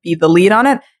could be the lead on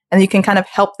it, and you can kind of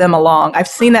help them along. I've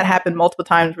seen that happen multiple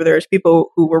times where there's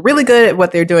people who were really good at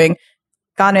what they're doing,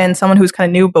 got in someone who's kind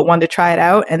of new but wanted to try it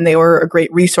out, and they were a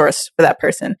great resource for that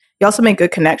person. You also make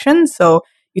good connections. So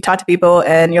you talk to people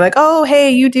and you're like, oh, hey,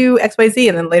 you do XYZ.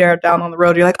 And then later down on the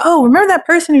road, you're like, oh, remember that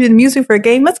person who did music for a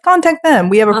game? Let's contact them.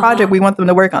 We have a project. We want them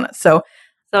to work on it. So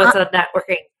it's a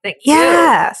networking thing.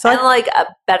 Yeah. Too. So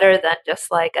better than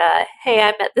just like, hey,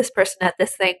 I met this person at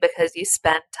this thing, because you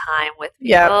spent time with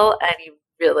people and you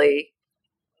really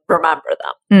remember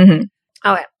them. Mm-hmm.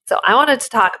 Okay. So I wanted to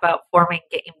talk about forming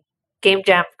game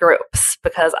jam groups,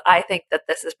 because I think that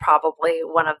this is probably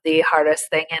one of the hardest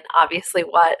thing, and obviously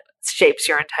what shapes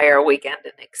your entire weekend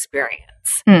and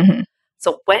experience. Mm-hmm.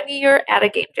 So when you're at a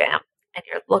game jam and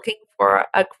you're looking for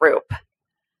a group,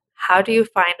 how do you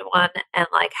find one? And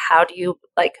like, how do you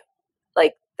like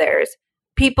there's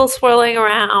people swirling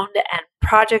around and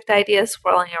project ideas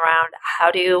swirling around.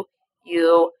 How do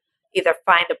you either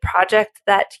find a project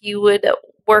that you would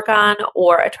work on,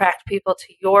 or attract people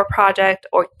to your project,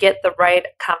 or get the right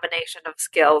combination of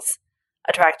skills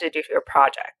attracted to your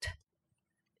project?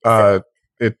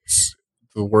 It's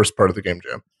the worst part of the game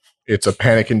jam. It's a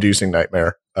panic-inducing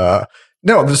nightmare.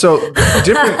 No, so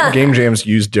different game jams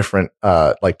use different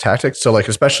like tactics. So like,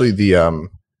 especially the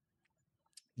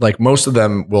like, most of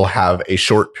them will have a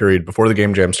short period before the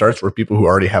game jam starts where people who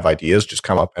already have ideas just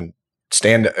come up and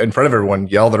stand in front of everyone,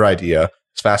 yell their idea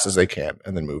as fast as they can,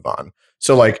 and then move on.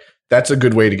 So like, that's a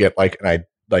good way to get like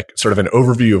sort of an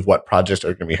overview of what projects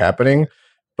are going to be happening.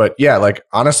 But yeah, like,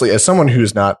 honestly, as someone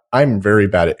who's I'm very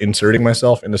bad at inserting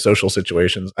myself into social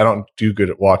situations. I don't do good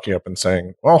at walking up and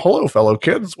saying, well, hello, fellow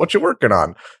kids, what you working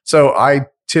on? So I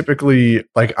typically,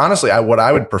 like, honestly, what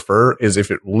I would prefer is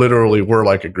if it literally were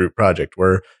like a group project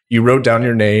where you wrote down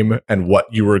your name and what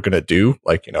you were going to do,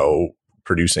 like,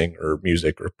 producing or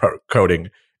music or coding.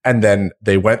 And then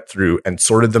they went through and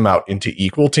sorted them out into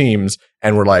equal teams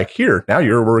and were like, here, now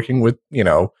you're working with,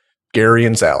 Gary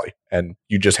and Sally, and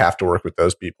you just have to work with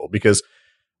those people, because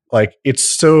like,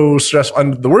 it's so stressful.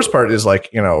 And the worst part is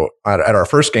like, at our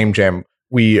first game jam,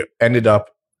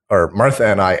 Martha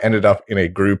and I ended up in a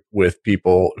group with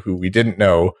people who we didn't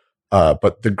know.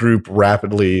 But the group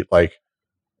rapidly, like,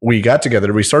 we got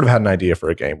together, we sort of had an idea for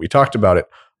a game. We talked about it.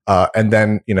 And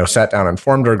then, sat down and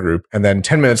formed our group. And then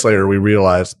 10 minutes later, we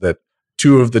realized that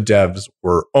 2 of the devs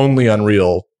were only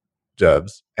Unreal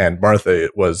devs, and Martha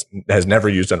has never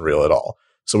used Unreal at all.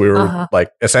 So we were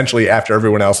like, essentially, after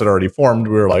everyone else had already formed,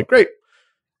 we were like, great,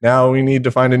 now we need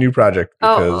to find a new project,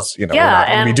 because, we're not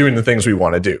going to be doing the things we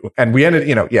want to do. And we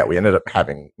ended up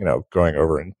having, going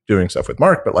over and doing stuff with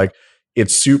Mark, but like,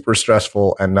 it's super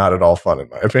stressful and not at all fun, in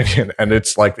my opinion. And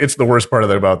it's like, it's the worst part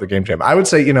about the game jam. I would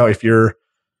say, if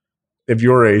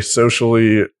you're a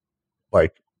socially,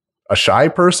 like, a shy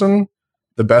person,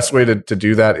 the best way to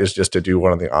do that is just to do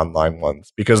one of the online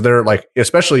ones, because they're like,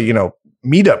 especially,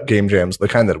 meetup game jams, the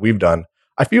kind that we've done,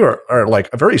 I feel are like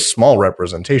a very small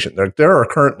representation. There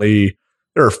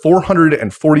are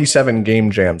 447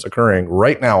 game jams occurring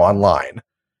right now online.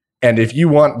 And if you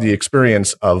want the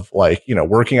experience of like,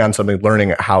 working on something,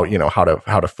 learning how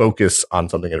to focus on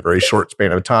something in a very short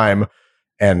span of time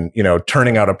and,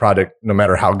 turning out a project, no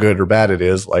matter how good or bad it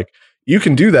is, like you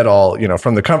can do that all,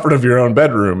 from the comfort of your own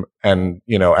bedroom and,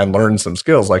 and learn some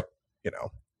skills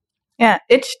Yeah.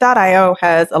 Itch.io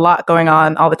has a lot going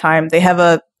on all the time. They have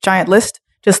a giant list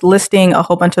just listing a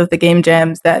whole bunch of the game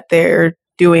jams that they're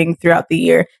doing throughout the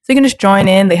year. So you can just join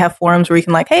in. They have forums where you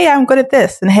can like, hey, I'm good at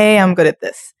this. And hey, I'm good at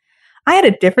this. I had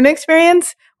a different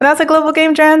experience when I was at Global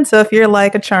Game Jam. So if you're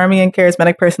like a charming and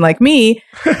charismatic person like me,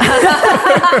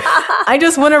 I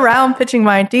just went around pitching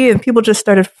my idea and people just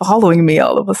started following me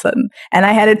all of a sudden. And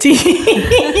I had a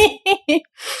team.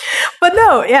 But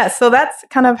no, yeah. So that's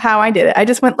kind of how I did it. I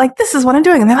just went like, this is what I'm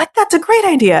doing. And they're like, that's a great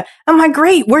idea. I'm like,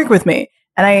 great, work with me.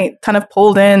 And I kind of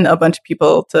pulled in a bunch of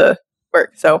people to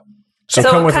work. So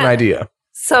come with an idea.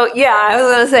 So yeah, I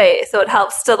was going to say, so it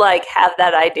helps to like have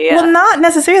that idea. Well, not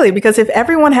necessarily, because if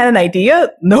everyone had an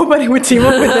idea, nobody would team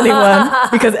up with anyone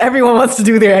because everyone wants to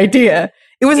do their idea.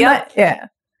 It was not, yeah.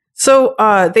 So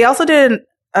they also did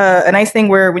a nice thing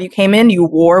where when you came in, you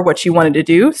wore what you wanted to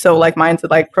do. So like mine's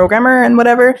like programmer and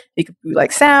whatever. You could do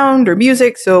like sound or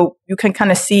music. So you can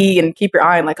kind of see and keep your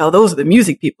eye on like, oh, those are the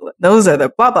music people. Those are the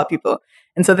blah, blah people.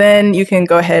 And so then you can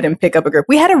go ahead and pick up a group.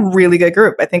 We had a really good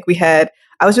group. I think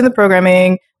I was doing the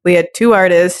programming. We had 2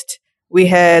 artists. We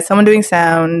had someone doing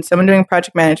sound, someone doing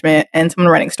project management, and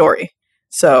someone writing story.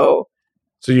 So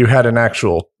you had an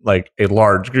actual, like a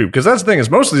large group. Because that's the thing is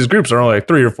most of these groups are only like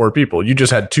 3 or 4 people. You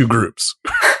just had 2 groups.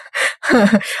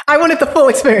 I wanted the full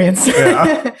experience.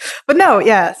 Yeah. But no,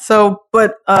 yeah. So,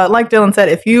 but like Dylan said,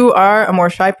 if you are a more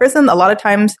shy person, a lot of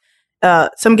times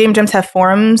some game jams have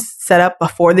forums set up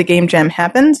before the game jam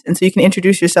happens. And so you can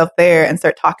introduce yourself there and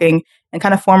start talking and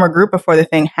kind of form a group before the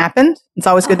thing happens. It's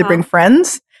always good to bring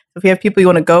friends. So if you have people you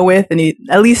want to go with and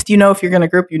at least if you're going to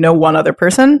group, one other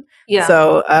person. Yeah.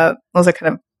 So those are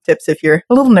kind of tips if you're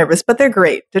a little nervous, but they're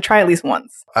great to try at least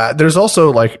once. There's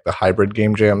also like the hybrid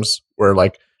game jams where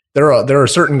like there are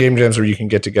certain game jams where you can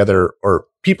get together or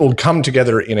people come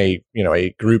together in a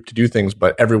group to do things,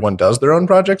 but everyone does their own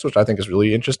projects, which I think is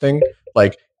really interesting.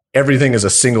 Like everything is a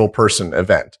single person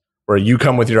event where you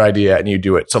come with your idea and you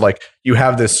do it. So like you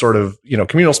have this sort of,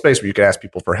 communal space where you can ask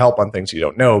people for help on things you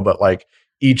don't know, but like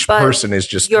each person is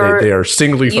just, they are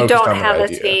singly focused on their idea. You don't have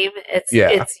a team.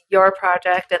 It's your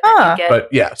project. And then you get... But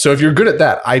yeah, so if you're good at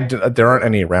that, there aren't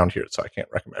any around here, so I can't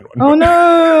recommend one. Oh,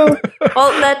 no.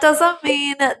 Well, that doesn't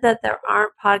mean that there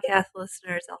aren't podcast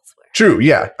listeners elsewhere. True,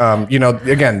 yeah.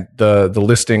 Again, the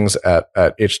listings at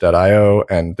itch.io,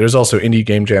 and there's also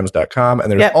indiegamejams.com,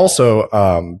 and there's also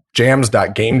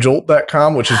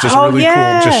jams.gamejolt.com, which is just really cool.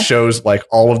 It just shows like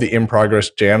all of the in-progress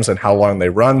jams and how long they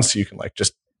run, so you can like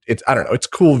just... it's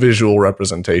cool visual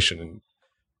representation.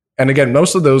 And again,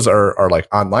 most of those are like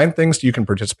online things. So you can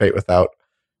participate without,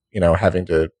 having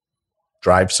to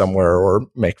drive somewhere or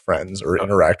make friends or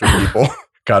interact with people,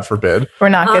 God forbid. Or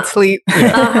not get sleep.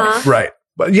 Yeah. Right.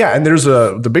 But yeah, and there's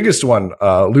the biggest one,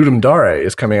 Ludum Dare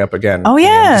is coming up again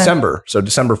in December. So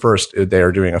December 1st, they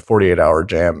are doing a 48-hour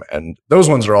jam. And those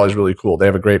ones are always really cool. They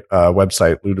have a great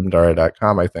website,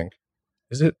 ludumdare.com, I think.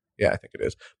 Is it? Yeah, I think it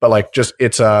is. But like, just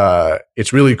it's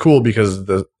really cool because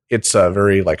it's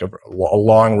very like a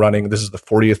long running. This is the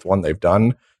 40th one they've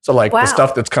done. So like the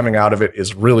stuff that's coming out of it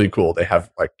is really cool. They have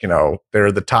like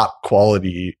they're the top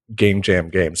quality game jam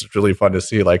games. It's really fun to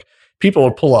see like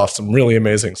people pull off some really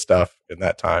amazing stuff in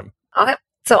that time. Okay,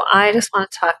 so I just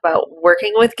want to talk about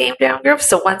working with game jam groups.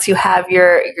 So once you have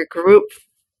your group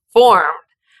formed,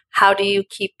 how do you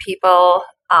keep people?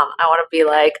 I want to be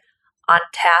like on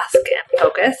task and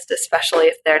focused, especially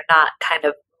if they're not kind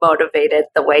of motivated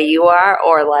the way you are,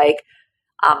 or like,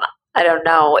 I don't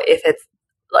know if it's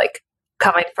like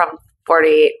coming from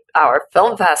 48-hour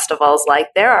film festivals,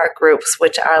 like there are groups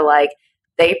which are like,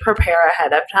 they prepare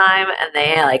ahead of time and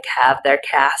they like have their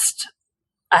cast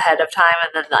ahead of time.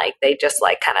 And then like, they just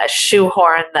like kind of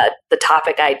shoehorn the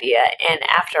topic idea in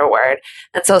afterward.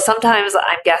 And so sometimes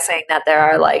I'm guessing that there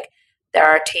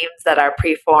are teams that are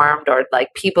preformed or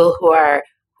like people who are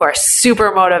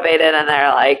super motivated and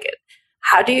they're like,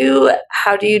 how do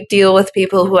you deal with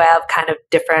people who have kind of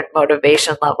different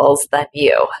motivation levels than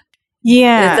you?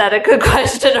 Yeah. Is that a good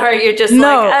question or are you just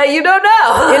like, you don't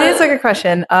know? It is a good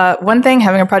question. One thing,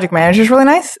 having a project manager is really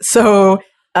nice. So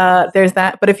there's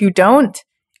that. But if you don't,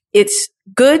 it's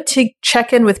good to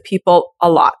check in with people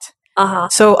a lot.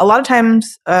 So a lot of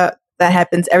times that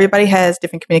happens. Everybody has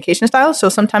different communication styles. So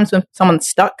sometimes when someone's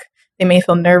stuck, they may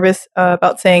feel nervous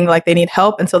about saying like they need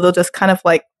help. And so they'll just kind of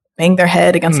like bang their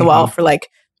head against the wall for like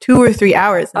 2 or 3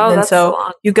 hours. And then so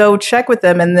long. You go check with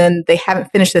them and then they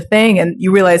haven't finished the thing. And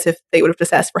you realize if they would have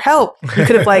just asked for help, you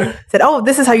could have like said, oh,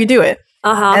 this is how you do it.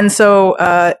 And so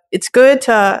it's good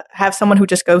to have someone who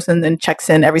just goes in and checks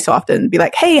in every so often and be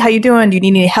like, hey, how you doing? Do you need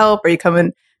any help? Are you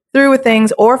coming through with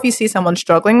things? Or if you see someone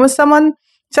struggling with something,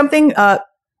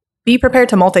 be prepared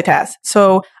to multitask.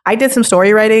 So I did some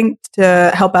story writing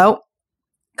to help out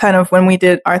kind of when we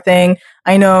did our thing.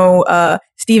 I know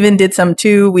Steven did some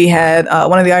too. We had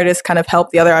one of the artists kind of help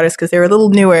the other artists because they were a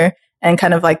little newer and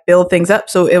kind of like build things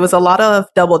up. So it was a lot of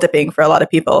double dipping for a lot of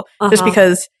people just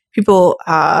because people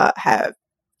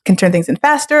can turn things in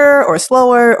faster or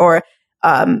slower, or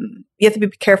you have to be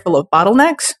careful of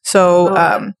bottlenecks. So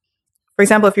for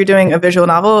example, if you're doing a visual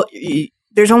novel,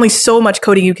 there's only so much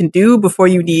coding you can do before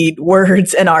you need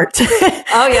words and art.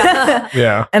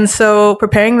 Yeah. And so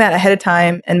preparing that ahead of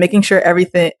time and making sure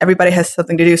everybody has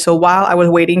something to do. So while I was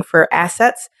waiting for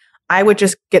assets, I would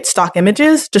just get stock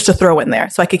images just to throw in there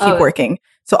so I could keep working.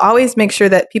 So always make sure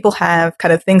that people have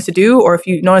kind of things to do. Or if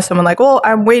you notice someone like, well,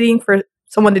 I'm waiting for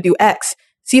someone to do X,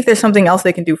 see if there's something else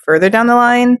they can do further down the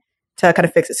line to kind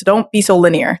of fix it. So don't be so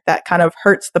linear. That kind of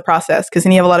hurts the process because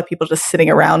then you have a lot of people just sitting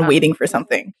around waiting for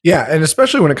something. Yeah. And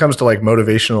especially when it comes to like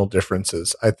motivational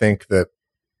differences, I think that,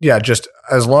 just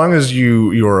as long as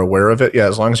you are aware of it,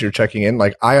 as long as you're checking in,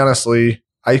 like I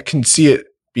can see it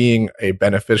being a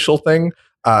beneficial thing,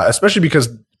 especially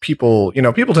because people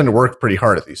tend to work pretty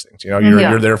hard at these things.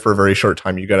 You're there for a very short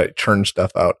time. You got to churn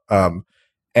stuff out.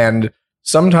 And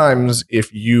sometimes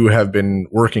if you have been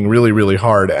working really, really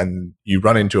hard and you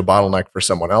run into a bottleneck for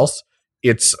someone else,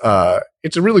 it's a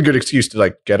really good excuse to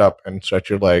like get up and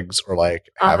stretch your legs or like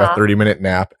have a 30-minute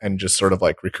nap and just sort of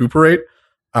like recuperate.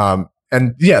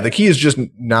 And the key is just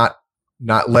not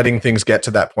letting things get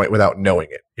to that point without knowing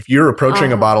it. If you're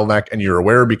approaching a bottleneck and you're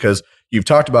aware because you've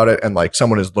talked about it and like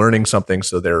someone is learning something,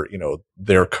 so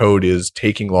their code is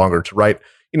taking longer to write,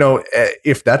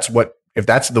 if that's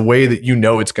the way that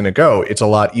it's going to go, it's a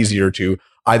lot easier to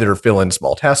either fill in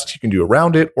small tasks you can do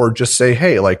around it or just say,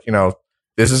 hey, like,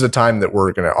 this is a time that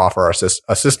we're going to offer our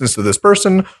assistance to this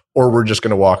person, or we're just going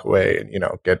to walk away and,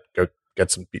 get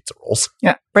some pizza rolls.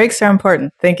 Yeah. Breaks are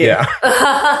important. Thank you. Yeah.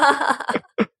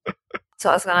 So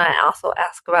I was going to also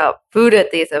ask about food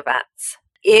at these events.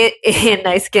 In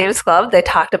Nice Games Club, they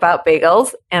talked about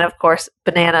bagels and, of course,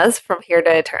 bananas from here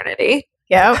to eternity.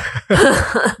 Yeah.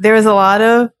 There was a lot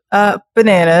of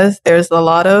bananas. There's a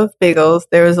lot of bagels.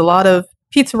 There was a lot of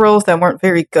pizza rolls that weren't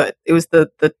very good. It was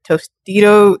the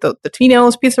Tostito, the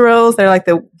Tino's pizza rolls. They're like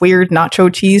the weird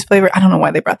nacho cheese flavor. I don't know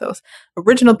why they brought those.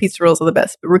 Original pizza rolls are the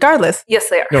best, but regardless. Yes,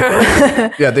 they are.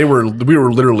 No, we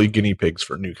were literally guinea pigs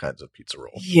for new kinds of pizza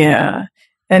rolls. Yeah.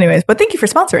 Anyways, but thank you for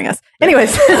sponsoring us.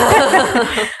 Anyways. We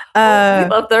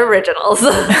love the originals.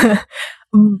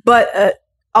 But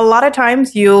a lot of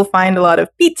times you'll find a lot of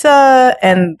pizza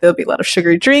and there'll be a lot of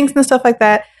sugary drinks and stuff like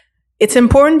that. It's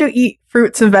important to eat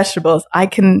fruits and vegetables. I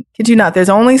can kid you not. There's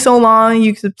only so long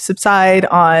you can subside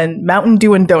on Mountain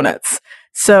Dew and donuts.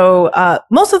 So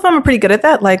most of them are pretty good at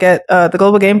that. Like at the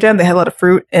Global Game Jam, they had a lot of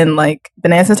fruit and like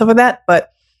bananas and stuff like that.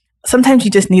 But sometimes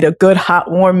you just need a good hot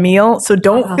warm meal. So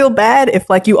don't feel bad if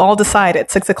like you all decide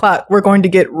at 6 o'clock we're going to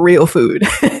get real food.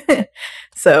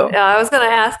 So yeah, I was going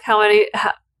to ask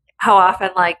how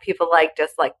often like people like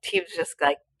just like teams just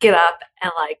like get up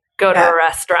and like go to a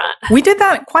restaurant. We did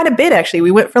that quite a bit, actually. We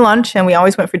went for lunch and we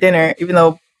always went for dinner, even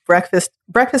though breakfast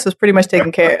was pretty much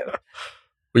taken care of.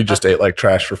 We just ate like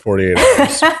trash for 48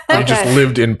 hours. We just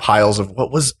lived in piles of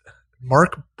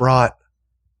Mark brought,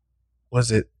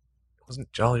 wasn't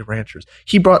Jolly Ranchers.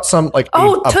 He brought some like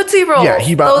Tootsie Rolls. Yeah,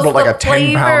 he brought like a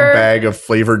 10-pound bag of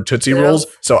flavored Tootsie Rolls.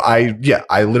 So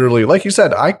I literally, like you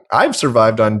said, I've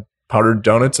survived on powdered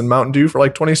donuts and Mountain Dew for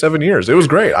like 27 years. It was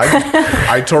great.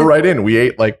 I tore right in. We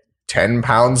ate like 10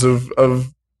 pounds of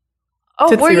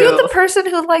Tootsie were you Rolls. The person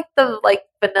who liked the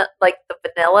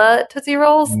vanilla Tootsie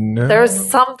Rolls? No. There was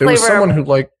some flavor. There was someone who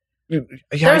like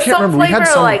I can't remember. We had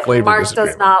some like flavor Mark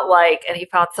does not like, and he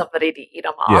found somebody to eat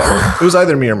them all. Yeah, it was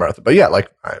either me or Martha. But yeah, like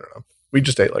I don't know. We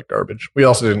just ate like garbage. We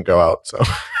also didn't go out, so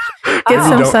get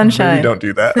some sunshine. Maybe don't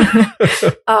do that.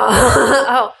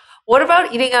 What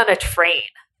about eating on a train?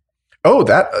 Oh,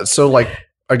 so like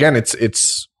again,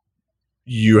 it's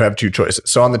you have two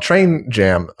choices. So on the train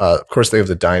jam, of course they have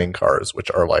the dining cars, which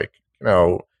are like,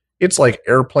 it's like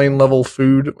airplane level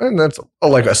food, and that's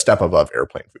like a step above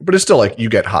airplane food, but it's still like you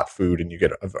get hot food and you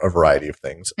get a variety of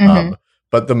things. Mm-hmm.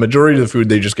 But the majority of the food,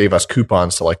 they just gave us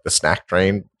coupons to like the snack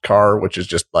train car, which is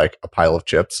just like a pile of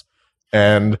chips.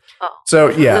 And so,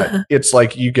 yeah, it's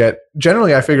like you get,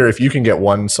 generally, I figure if you can get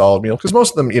one solid meal, because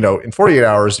most of them, in 48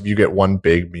 hours, if you get one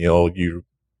big meal,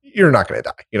 you're not going to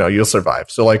die. You'll survive.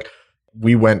 So like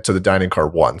we went to the dining car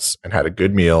once and had a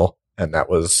good meal. And that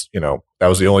was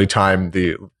the only time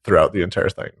throughout the entire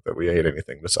thing that we ate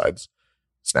anything besides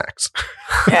snacks.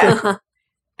 Yeah.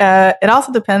 It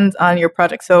also depends on your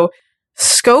project. So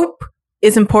scope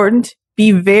is important.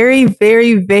 Be very,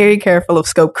 very, very careful of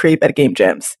scope creep at game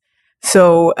jams.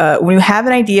 So when you have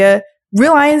an idea,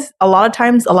 realize a lot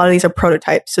of these are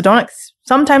prototypes. So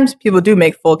sometimes people do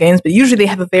make full games, but usually they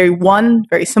have a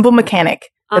very simple mechanic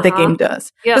that the game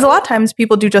does. Because a lot of times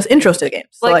people do just intros to the game.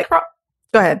 So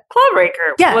go ahead.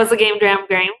 Cloudbreaker was a game jam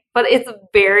game, but it's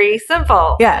very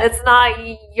simple. Yeah. It's not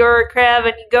you're a crab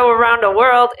and you go around a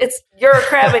world. It's you're a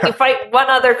crab and you fight one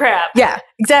other crab. Yeah,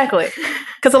 exactly.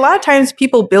 Because a lot of times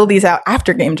people build these out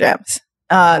after game jams.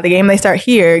 The game they start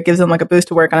here gives them like a boost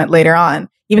to work on it later on,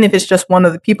 even if it's just one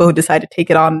of the people who decide to take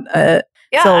it on.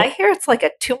 I hear it's like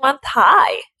a 2-month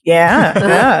high.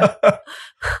 Yeah.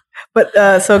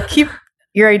 But so keep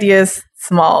your ideas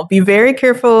small. Be very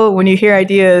careful when you hear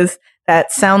ideas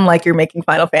that sound like you're making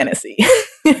Final Fantasy.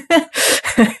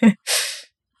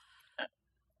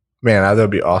 Man, that would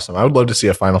be awesome. I would love to see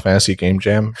a Final Fantasy game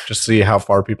jam, just see how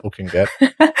far people can get.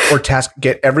 Or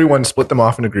get everyone, split them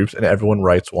off into groups, and everyone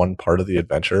writes one part of the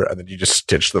adventure, and then you just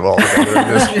stitch them all together in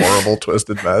this horrible,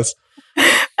 twisted mess.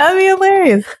 That'd be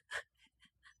hilarious.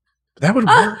 That would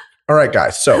work. All right,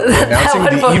 guys. So we're announcing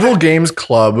the Evil Games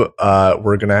Club.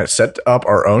 We're going to set up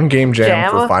our own game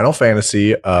jam for Final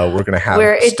Fantasy. We're going to have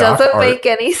where it doesn't art. make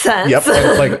any sense. Yep.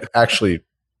 And actually,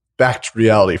 back to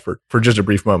reality for just a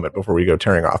brief moment before we go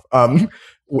tearing off.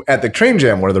 At the Train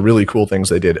Jam, one of the really cool things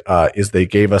they did is they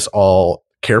gave us all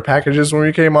care packages when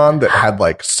we came on that had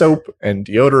like soap and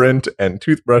deodorant and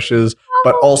toothbrushes,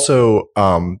 but also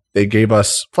they gave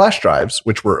us flash drives,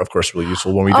 which were, of course, really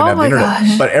useful when we didn't have the internet.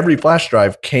 Gosh. But every flash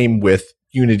drive came with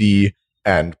Unity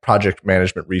and project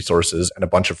management resources and a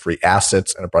bunch of free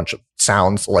assets and a bunch of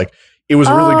sounds. Like it was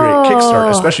a really great kickstart,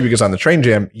 especially because on the Train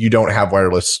Jam, you don't have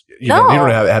wireless, you don't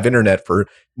have internet for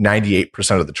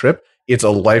 98% of the trip. It's a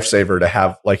lifesaver to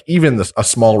have like even a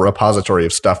small repository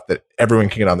of stuff that everyone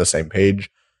can get on the same page.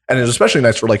 And it's especially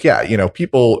nice for like,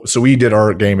 people. So we did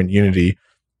our game in Unity,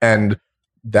 and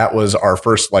that was our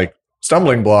first like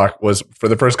stumbling block. Was for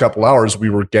the first couple hours, we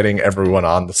were getting everyone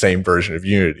on the same version of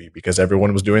Unity because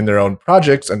everyone was doing their own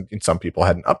projects and some people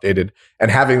hadn't updated, and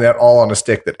having that all on a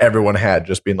stick that everyone had,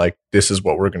 just being like, this is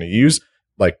what we're going to use.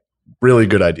 Like really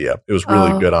good idea. It was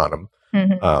really good on them.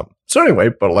 Mm-hmm. So anyway,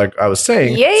 but like I was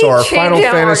saying, Yay, so our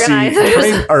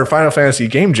Final Fantasy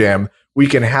game jam, we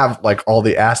can have like all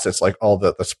the assets, like all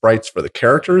the sprites for the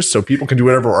characters, so people can do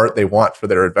whatever art they want for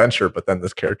their adventure, but then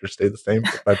this characters stay the same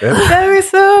bit by bit. That'd be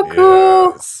so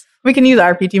cool. Yes. We can use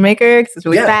RPG Maker because it's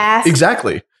really fast.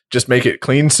 Exactly. Just make it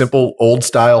clean, simple, old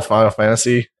style Final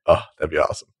Fantasy. Oh, that'd be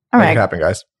awesome. Make it happen,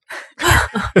 guys.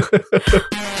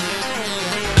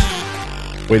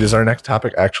 Wait, is our next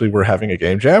topic actually we're having a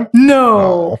game jam?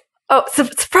 No. Oh,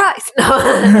 surprise!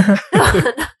 No.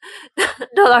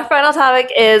 No, our final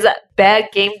topic is bad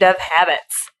game dev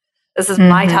habits. This is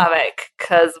my topic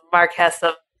because Mark has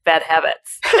some bad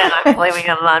habits, and I'm blaming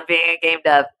him on being a game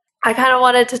dev. I kind of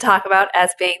wanted to talk about,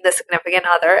 as being the significant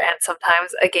other and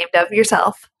sometimes a game dev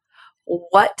yourself,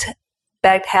 what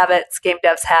bad habits game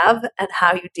devs have and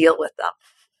how you deal with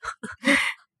them.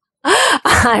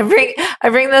 I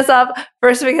bring this up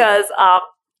first because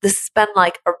this has been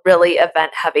like a really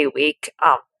event-heavy week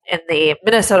in the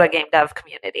Minnesota game dev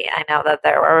community. I know that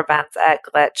there were events at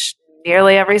Glitch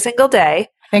nearly every single day.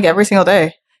 I think every single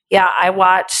day. Yeah, I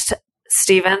watched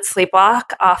Steven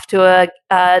sleepwalk off to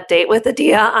a date with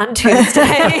Adia on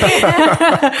Tuesday,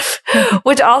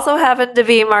 which also happened to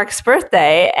be Mark's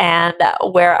birthday, and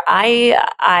where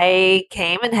I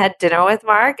came and had dinner with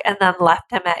Mark and then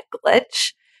left him at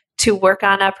Glitch to work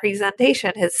on a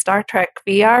presentation, his Star Trek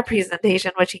VR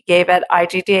presentation, which he gave at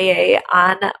IGDA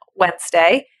on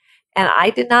Wednesday. And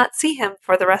I did not see him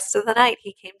for the rest of the night.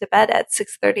 He came to bed at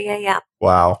 6:30 a.m.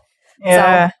 Wow.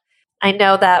 Yeah. So I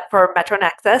know that for Metro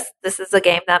Nexus, this is a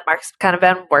game that Mark's kind of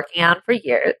been working on for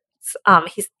years.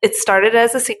 It started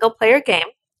as a single-player game,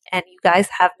 and you guys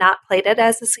have not played it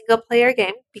as a single-player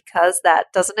game because that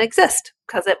doesn't exist,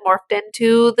 because it morphed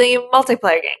into the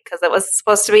multiplayer game, because it was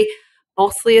supposed to be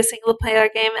mostly a single-player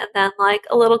game and then like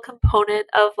a little component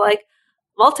of like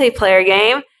multiplayer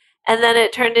game. And then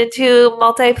it turned into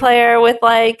multiplayer with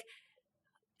like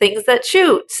things that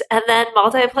shoot, and then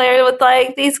multiplayer with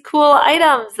like these cool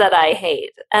items that I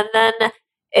hate. And then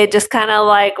it just kind of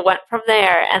like went from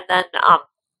there. And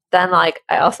then like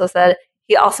I also said,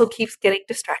 he also keeps getting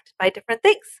distracted by different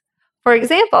things. For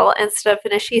example, instead of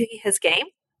finishing his game,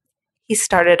 he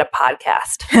started a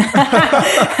podcast.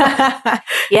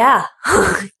 Yeah.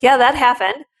 Yeah, that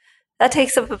happened. That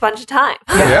takes up a bunch of time.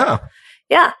 Yeah.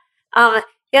 Yeah.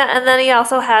 Yeah, and then he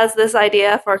also has this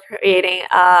idea for creating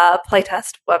a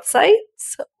playtest website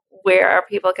where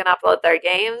people can upload their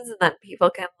games, and then people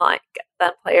can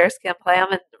then players can play them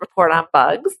and report on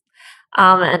bugs.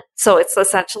 And so it's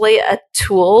essentially a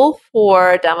tool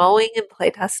for demoing and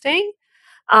playtesting.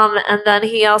 And then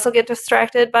he also gets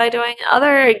distracted by doing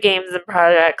other games and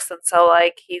projects, and so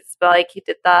he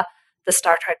did the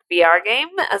Star Trek VR game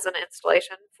as an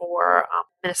installation for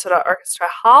Minnesota Orchestra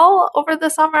Hall over the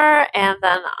summer, and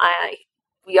then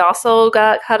we also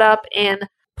got caught up in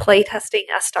playtesting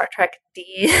a Star Trek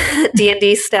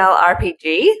D&D style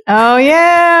RPG. Oh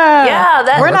yeah,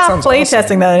 yeah. We're not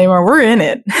playtesting that anymore. We're in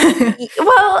it.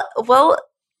 well,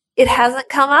 it hasn't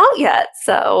come out yet,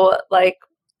 so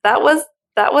that was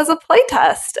a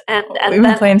playtest, and we've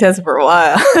been playing tests for a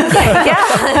while.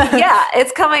 yeah,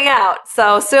 it's coming out,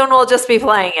 so soon we'll just be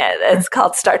playing it. It's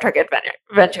called Star Trek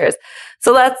Adventures,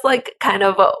 so that's kind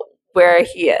of where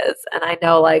he is. And I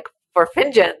know for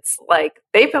Fingens,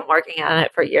 they've been working on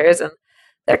it for years, and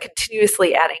they're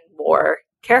continuously adding more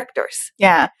characters.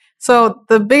 Yeah. So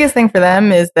the biggest thing for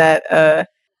them is that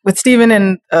with Steven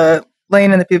and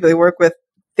Lane and the people they work with,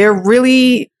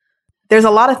 there's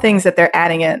a lot of things that they're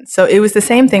adding in. So it was the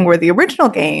same thing where the original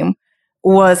game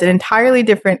was an entirely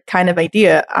different kind of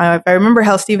idea. I remember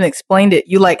how Steven explained it.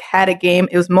 You had a game,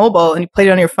 it was mobile, and you played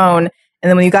it on your phone. And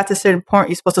then when you got to a certain point,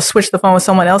 you're supposed to switch the phone with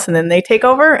someone else, and then they take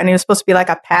over. And it was supposed to be like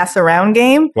a pass around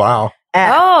game. Wow.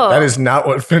 Oh, that is not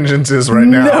what Fingens is right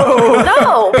now.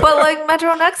 No, but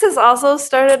Metro Nexus also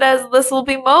started as this will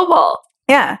be mobile.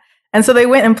 Yeah. And so they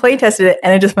went and play tested it,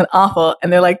 and it just went awful.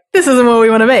 And they're like, this isn't what we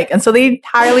want to make. And so they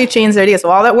entirely changed their idea.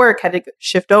 So all that work had to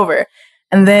shift over.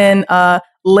 And then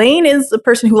Lane is a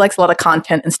person who likes a lot of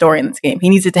content and story in this game. He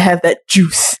needs it to have that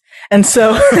juice. And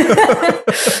so,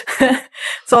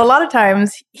 so a lot of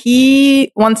times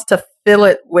he wants to fill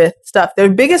it with stuff. Their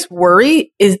biggest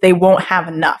worry is they won't have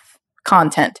enough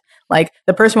content.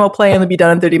 The person will play and they'll be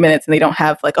done in 30 minutes, and they don't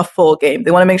have a full game.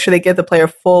 They want to make sure they give the player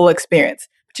full experience.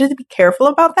 But you have to be careful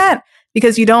about that,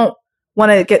 because you don't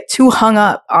want to get too hung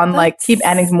up on keep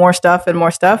adding more stuff and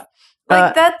more stuff.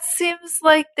 That seems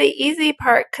like the easy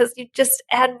part, because you just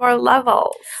add more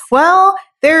levels. Well,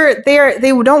 they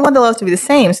don't want the levels to be the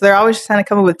same, so they're always trying to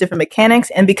come up with different mechanics.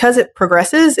 And because it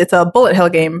progresses, it's a bullet hell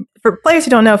game. For players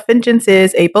who don't know, Fingens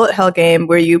is a bullet hell game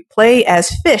where you play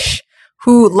as fish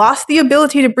who lost the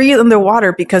ability to breathe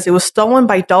underwater because it was stolen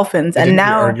by dolphins. And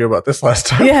now argue about this last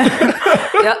time.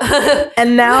 Yeah.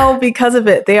 And now because of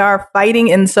it, they are fighting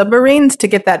in submarines to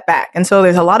get that back. And so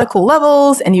there's a lot of cool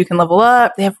levels, and you can level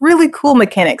up. They have really cool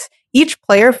mechanics. Each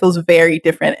player feels very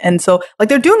different. And so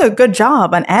they're doing a good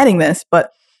job on adding this,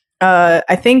 but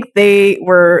I think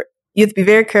you have to be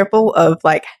very careful of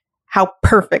how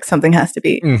perfect something has to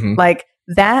be. Mm-hmm.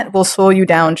 That will slow you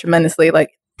down tremendously.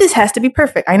 This has to be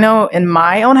perfect. I know in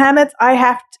my own habits,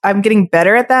 I'm getting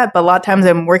better at that, but a lot of times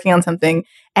I'm working on something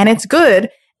and it's good,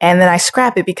 and then I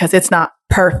scrap it because it's not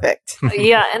perfect.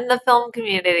 Yeah, in the film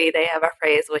community, they have a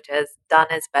phrase which is "done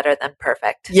is better than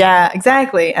perfect." Yeah,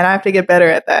 exactly. And I have to get better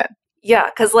at that. Yeah,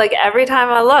 because every time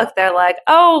I look, they're like,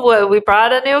 "Oh, well, we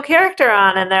brought a new character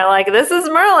on," and they're like, "This is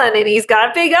Merlin, and he's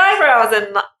got big eyebrows,"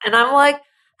 and I'm like,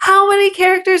 "How many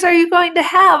characters are you going to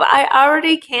have? I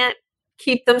already can't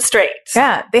keep them straight."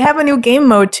 Yeah, they have a new game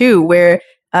mode too, where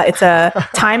it's a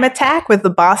time attack with the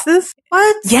bosses.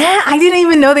 What? Yeah, I didn't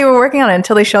even know they were working on it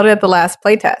until they showed it at the last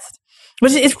playtest,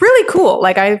 which is really cool.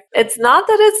 It's not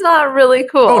that it's not really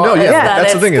cool. Oh no, yeah,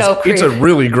 that's the thing. So it's a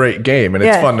really great game, and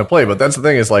it's fun to play. But that's the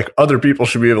thing is other people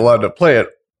should be allowed to play it,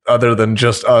 other than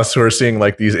just us who are seeing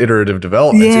these iterative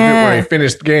developments. Yeah. If it were a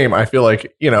finished game, I feel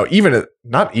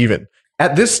not even.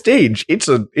 At this stage, it's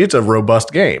a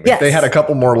robust game. Yes. If they had a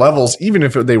couple more levels, even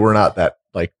if they were not that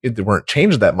they weren't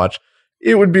changed that much,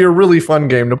 it would be a really fun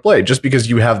game to play. Just because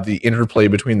you have the interplay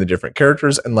between the different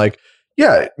characters, and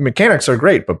mechanics are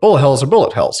great, but bullet hells are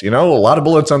bullet hells. A lot of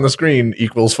bullets on the screen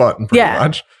equals fun, pretty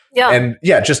much. Yeah. And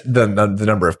just the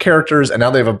number of characters, and now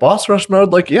they have a boss rush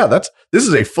mode. This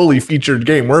is a fully featured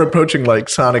game. We're approaching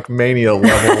Sonic Mania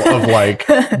level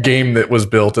of game that was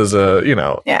built as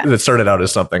that started out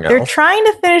as something else. They're trying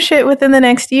to finish it within the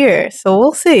next year, so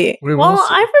we'll see.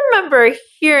 I remember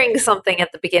hearing something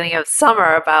at the beginning of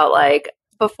summer about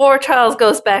before Charles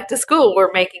goes back to school,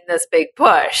 we're making this big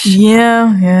push.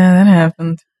 Yeah, that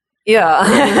happened.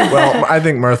 Yeah. Well, I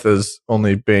think Martha's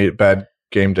only bad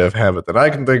game dev habit that I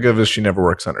can think of is she never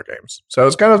works on her games. So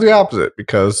it's kind of the opposite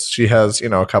because she has,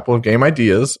 a couple of game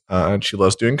ideas and she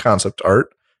loves doing concept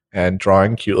art and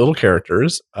drawing cute little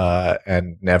characters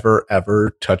and never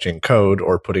ever touching code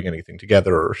or putting anything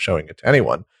together or showing it to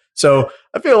anyone. So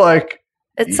I feel like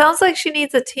it sounds like she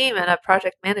needs a team and a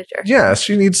project manager. Yeah,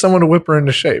 she needs someone to whip her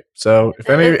into shape. So if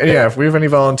we have any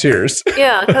volunteers.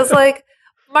 Yeah, because like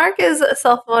Mark is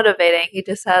self-motivating. He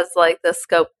just has like the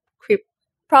scope creep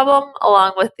problem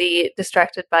along with the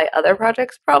distracted by other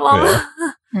projects problem.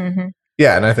 Yeah.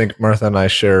 Yeah, and I think Martha and I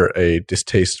share a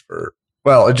distaste for,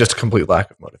 just a complete lack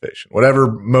of motivation. Whatever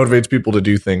motivates people to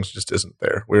do things just isn't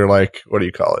there. We're like, what do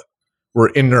you call it? We're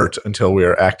inert until we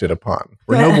are acted upon.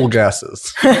 We're noble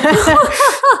gases.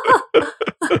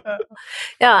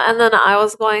 Yeah, and then I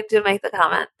was going to make the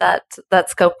comment that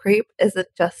scope creep isn't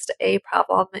just a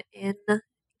problem in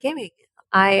gaming.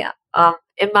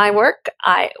 In my work,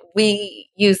 we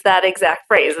use that exact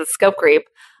phrase, it's scope creep.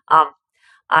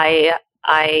 I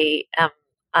am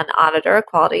an auditor, a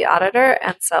quality auditor,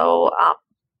 and so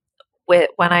when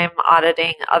I'm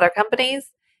auditing other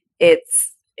companies,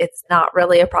 it's not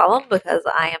really a problem because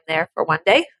I am there for one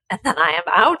day and then I am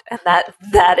out, and that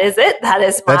is it.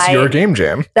 That's your game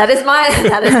jam. That is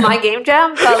my game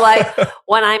jam. But like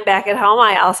when I'm back at home,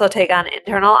 I also take on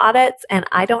internal audits, and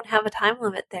I don't have a time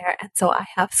limit there, and so I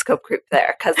have scope creep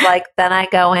there because like then I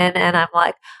go in and I'm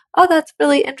like, oh, that's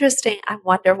really interesting. I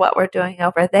wonder what we're doing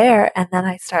over there, and then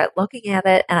I start looking at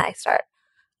it and I start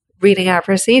reading our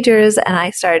procedures and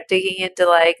I start digging into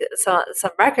like some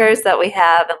records that we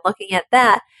have and looking at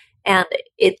that. And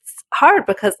it's hard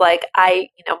because like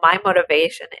my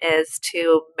motivation is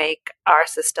to make our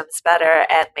systems better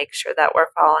and make sure that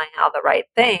we're following all the right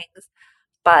things.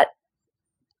 But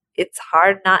it's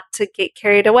hard not to get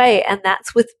carried away. And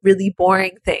that's with really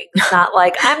boring things, not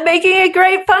like I'm making a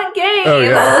great fun game. Oh,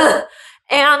 yeah.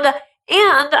 And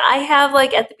I have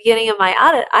like at the beginning of my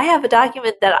audit, I have a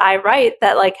document that I write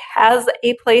that like has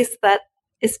a place that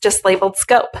is just labeled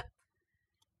scope.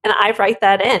 And I write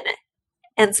that in.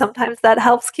 And sometimes that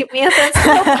helps keep me within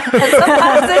scope. And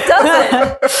sometimes it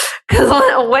doesn't.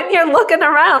 Because when you're looking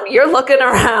around, you're looking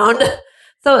around.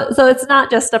 So it's not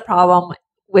just a problem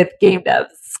with game devs.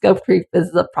 Scope creep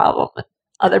is the problem with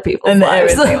other people's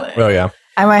lives. Well, yeah.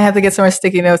 I might have to get some more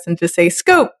sticky notes and just say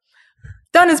scope.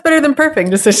 Done is better than perfect.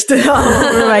 Just all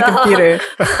over my computer.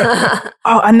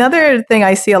 Another thing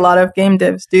I see a lot of game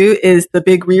devs do is the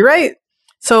big rewrite.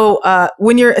 So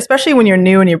especially when you're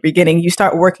new and you're beginning, you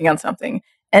start working on something,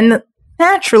 and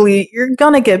naturally you're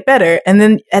gonna get better. And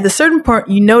then at a certain point,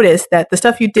 you notice that the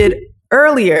stuff you did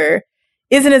earlier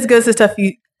isn't as good as the stuff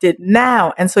you did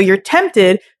now, and so you're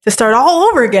tempted to start all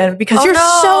over again because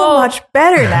so much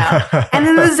better now. And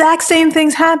then the exact same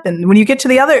things happen when you get to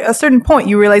a certain point.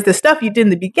 You realize the stuff you did in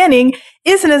the beginning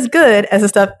isn't as good as the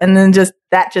stuff, and then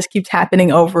that just keeps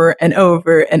happening over and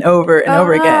over and over and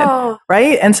over again,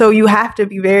 right? And so you have to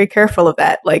be very careful of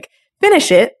that. Like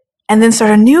finish it and then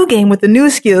start a new game with the new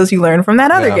skills you learned from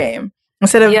that other game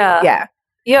instead of yeah.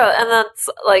 And that's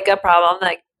like a problem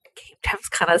that game devs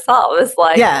kind of solve. Is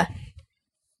like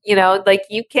like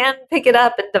you can pick it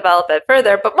up and develop it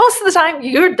further, but most of the time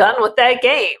you're done with that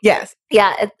game. Yes.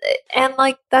 Yeah. And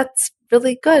like, that's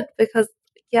really good because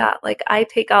like I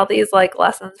take all these like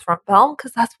lessons from Belm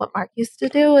because that's what Mark used to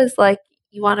do is like,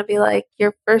 you want to be like,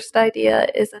 your first idea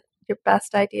isn't your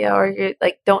best idea, or you're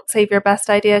like, don't save your best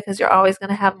idea because you're always going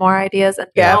to have more ideas, and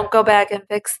don't go back and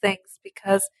fix things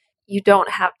because you don't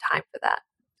have time for that.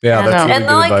 Yeah. That's really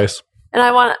good advice. And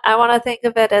I want to think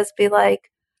of it as be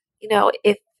like,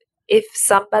 if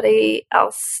somebody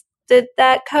else did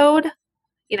that code,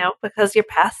 because your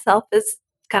past self is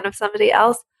kind of somebody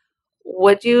else,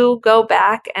 would you go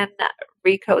back and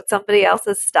recode somebody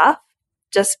else's stuff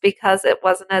just because it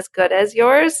wasn't as good as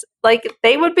yours? Like,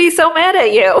 they would be so mad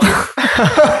at you.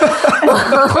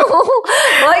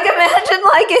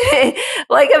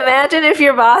 Imagine if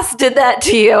your boss did that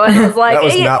to you and was like, that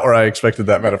was not where I expected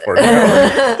that metaphor to go.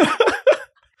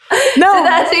 No,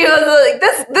 that to you was like,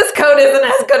 this code isn't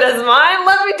as good as mine.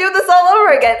 Let me do this all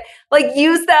over again. Like,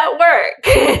 use that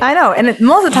work. I know, and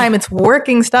most of the time it's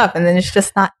working stuff, and then it's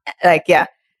just not like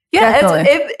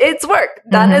it's work.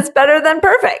 Done is better than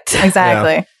perfect.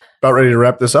 Exactly. Yeah. About ready to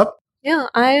wrap this up? Yeah,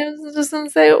 I was just going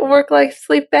to say work life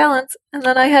sleep balance, and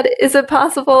then I had is it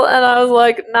possible, and I was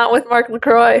like, not with Mark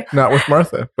LaCroix, not with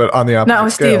Martha, but on the opposite not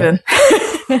with scale.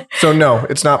 Steven. So no,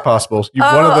 it's not possible.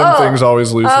 One of them things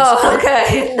always loses. Oh,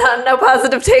 okay. No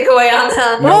positive takeaway on this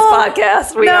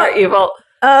podcast. We are evil.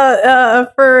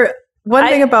 For one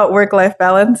thing about work-life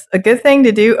balance, a good thing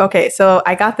to do. Okay, so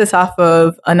I got this off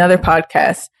of another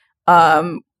podcast.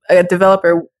 A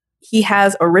developer he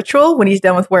has a ritual when he's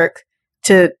done with work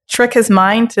to trick his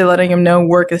mind to letting him know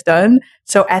work is done.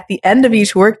 So at the end of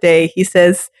each workday, he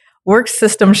says, work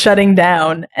system shutting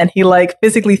down. And he like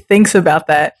physically thinks about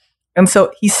that. And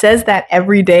so he says that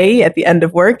every day at the end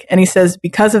of work. And he says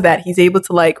because of that, he's able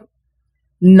to like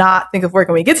not think of work.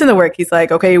 And when he gets into work, he's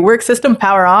like, okay, work system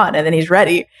power on. And then he's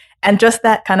ready. And just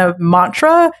that kind of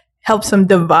mantra helps him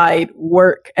divide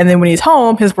work. And then when he's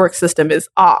home, his work system is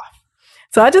off.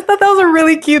 So I just thought that was a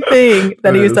really cute thing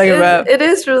that he was talking about. It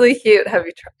is really cute. Have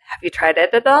you tried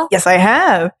it at all? Yes, I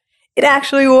have. It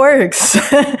actually works.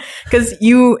 Because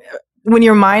when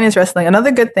your mind is wrestling,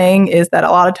 another good thing is that a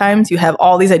lot of times you have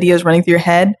all these ideas running through your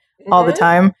head all the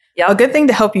time. Yep. A good thing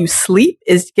to help you sleep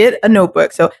is get a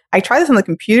notebook. So I try this on the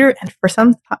computer, and for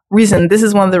some reason, this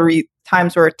is one of the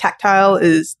times where tactile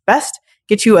is best.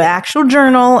 Get you an actual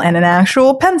journal and an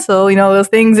actual pencil, those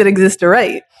things that exist to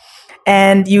write.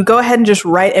 And you go ahead and just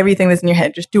write everything that's in your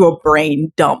head. Just do a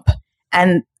brain dump.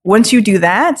 And once you do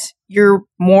that, you're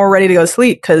more ready to go to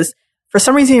sleep because for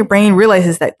some reason your brain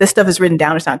realizes that this stuff is written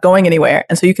down. It's not going anywhere.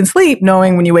 And so you can sleep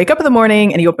knowing when you wake up in the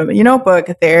morning and you open your notebook,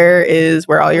 there is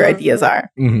where all your ideas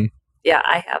are. Mm-hmm. Yeah,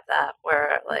 I have that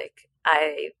where like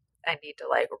I need to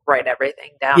like write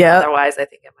everything down. Yep. Otherwise I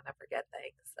think I'm going to forget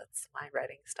things. That's my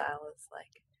writing style is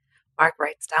like Mark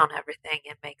writes down everything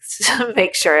and makes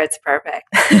sure it's perfect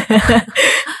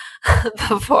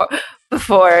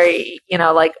before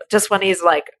like just when he's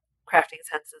like crafting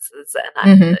sentences and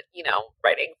I'm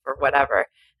writing for whatever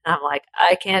and I'm like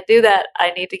I can't do that.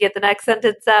 I need to get the next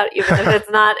sentence out even if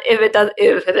it's not if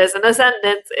it isn't a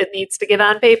sentence it needs to get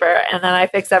on paper and then I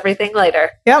fix everything later.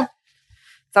 Yep.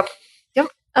 So yep.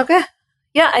 Okay.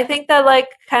 Yeah, I think that like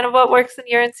kind of what works in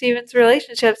your and Steven's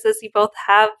relationships is you're both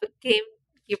game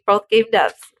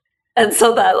devs. And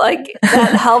so that like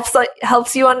that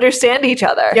helps you understand each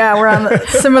other. Yeah, we're on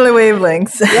similar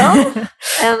wavelengths. Yeah.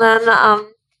 And then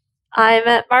I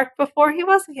met Mark before he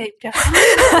was a game dev. so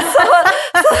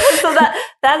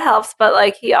that helps, but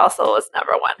like he also was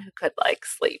never one who could like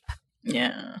sleep.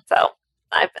 Yeah. So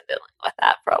I've been dealing with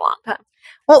that for a long time.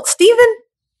 Well, Steven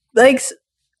likes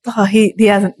he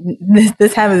hasn't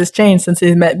this habit has changed since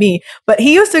he's met me, but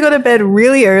he used to go to bed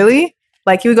really early.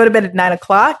 Like he would go to bed at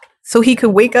 9:00 so he could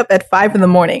wake up at 5 in the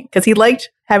morning because he liked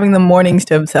having the mornings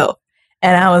to himself.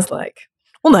 And I was like,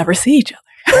 we'll never see each other.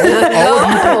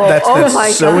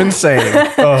 That's so insane.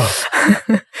 Oh.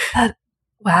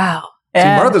 Wow.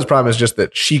 Yeah. See, Martha's problem is just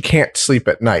that she can't sleep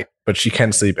at night, but she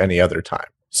can sleep any other time.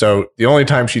 So the only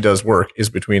time she does work is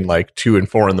between like 2 and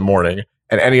 4 in the morning.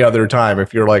 And any other time,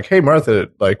 if you're like, hey, Martha,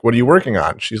 like, what are you working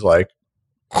on? She's like,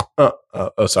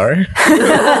 oh, sorry.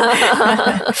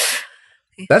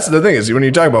 That's the thing is when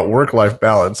you talk about work-life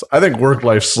balance, I think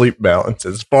work-life-sleep balance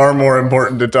is far more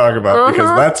important to talk about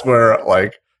because that's where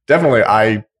like definitely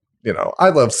I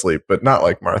love sleep, but not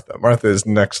like Martha. Martha is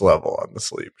next level on the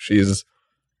sleep. She's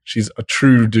a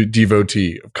true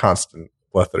devotee of constant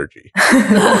lethargy.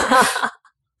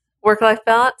 Work-life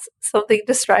balance, something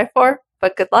to strive for,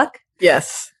 but good luck.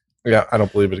 Yes. Yeah, I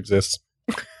don't believe it exists.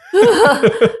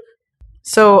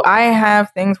 So I have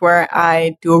things where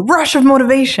I do a rush of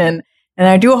motivation and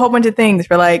I do a whole bunch of things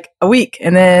for like a week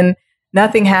and then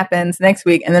nothing happens next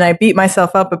week. And then I beat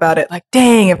myself up about it. Like,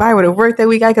 dang, if I would have worked that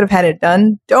week, I could have had it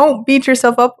done. Don't beat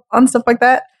yourself up on stuff like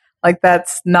that. Like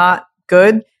that's not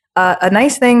good. A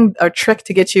nice thing, a trick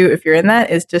to get you if you're in that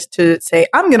is just to say,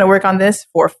 I'm going to work on this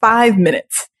for 5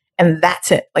 minutes. And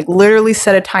that's it. Like literally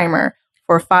set a timer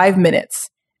for 5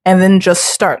 minutes and then just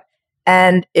start.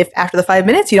 And if after the 5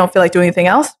 minutes you don't feel like doing anything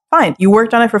else, fine. You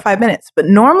worked on it for 5 minutes. But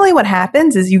normally what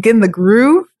happens is you get in the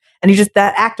groove and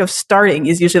that act of starting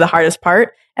is usually the hardest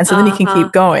part. And so then you can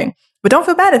keep going. But don't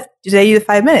feel bad if you say you did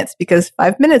 5 minutes because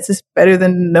 5 minutes is better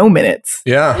than no minutes.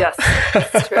 Yeah. Yes,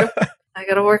 that's true. I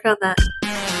got to work on that.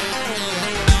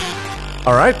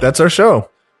 All right, that's our show.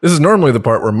 This is normally the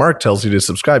part where Mark tells you to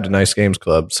subscribe to Nice Games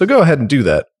Club, so go ahead and do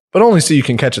that, but only so you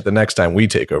can catch it the next time we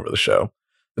take over the show.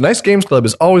 The Nice Games Club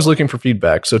is always looking for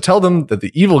feedback, so tell them that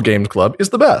the Evil Games Club is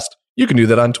the best. You can do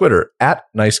that on Twitter,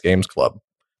 @NiceGamesClub.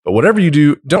 But whatever you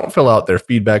do, don't fill out their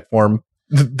feedback form,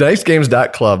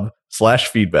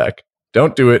 nicegames.club/feedback.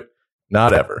 Don't do it,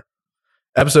 not ever.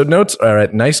 Episode notes are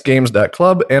at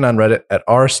nicegames.club and on Reddit at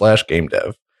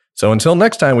r/gamedev. So until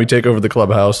next time we take over the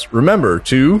clubhouse, remember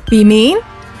to be mean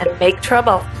and make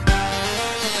trouble.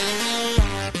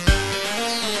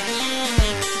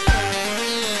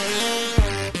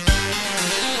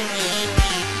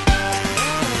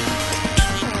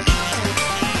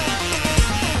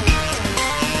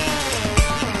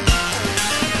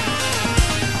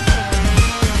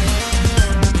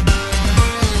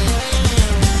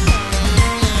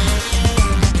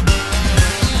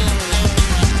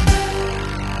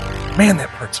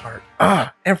 it's hard.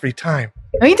 Every time.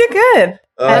 Oh, you did good.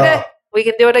 Okay, we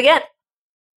can do it again.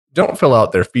 Don't fill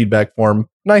out their feedback form.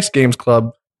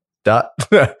 Nicegamesclub.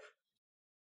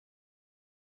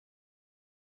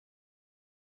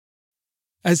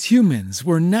 As humans,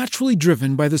 we're naturally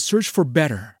driven by the search for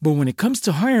better. But when it comes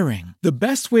to hiring, the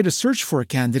best way to search for a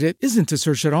candidate isn't to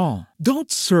search at all.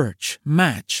 Don't search,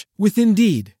 match with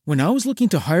Indeed. When I was looking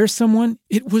to hire someone,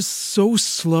 it was so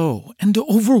slow and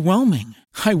overwhelming.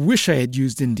 I wish I had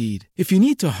used Indeed. If you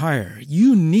need to hire,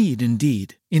 you need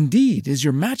Indeed. Indeed is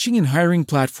your matching and hiring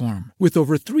platform with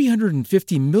over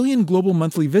 350 million global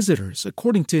monthly visitors,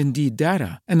 according to Indeed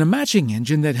data, and a matching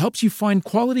engine that helps you find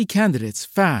quality candidates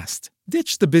fast.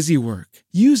 Ditch the busy work.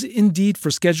 Use Indeed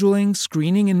for scheduling,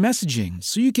 screening, and messaging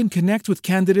so you can connect with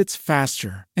candidates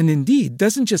faster. And Indeed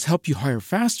doesn't just help you hire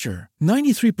faster.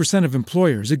 93% of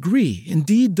employers agree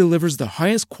Indeed delivers the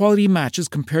highest quality matches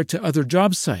compared to other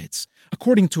job sites,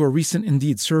 according to a recent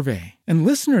Indeed survey. And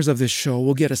listeners of this show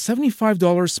will get a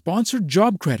 $75 sponsored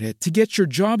job credit to get your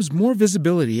jobs more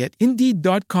visibility at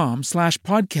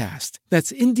Indeed.com/podcast.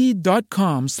 That's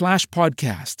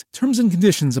Indeed.com/podcast. Terms and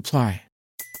conditions apply.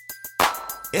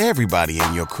 Everybody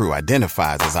in your crew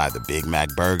identifies as either Big Mac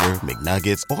Burger,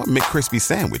 McNuggets, or McCrispy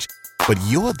Sandwich. But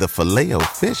you're the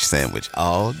Filet-O-Fish Sandwich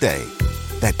all day.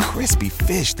 That crispy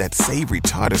fish, that savory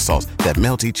tartar sauce, that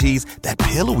melty cheese, that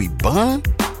pillowy bun.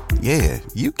 Yeah,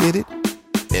 you get it.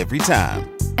 Every time.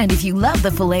 And if you love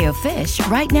the Filet-O-Fish,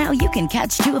 right now you can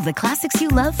catch two of the classics you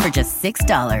love for just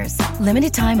 $6.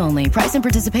 Limited time only. Price and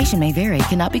participation may vary.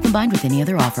 Cannot be combined with any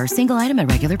other offer. Single item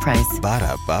at regular price.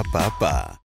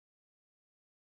 Ba-da-ba-ba-ba.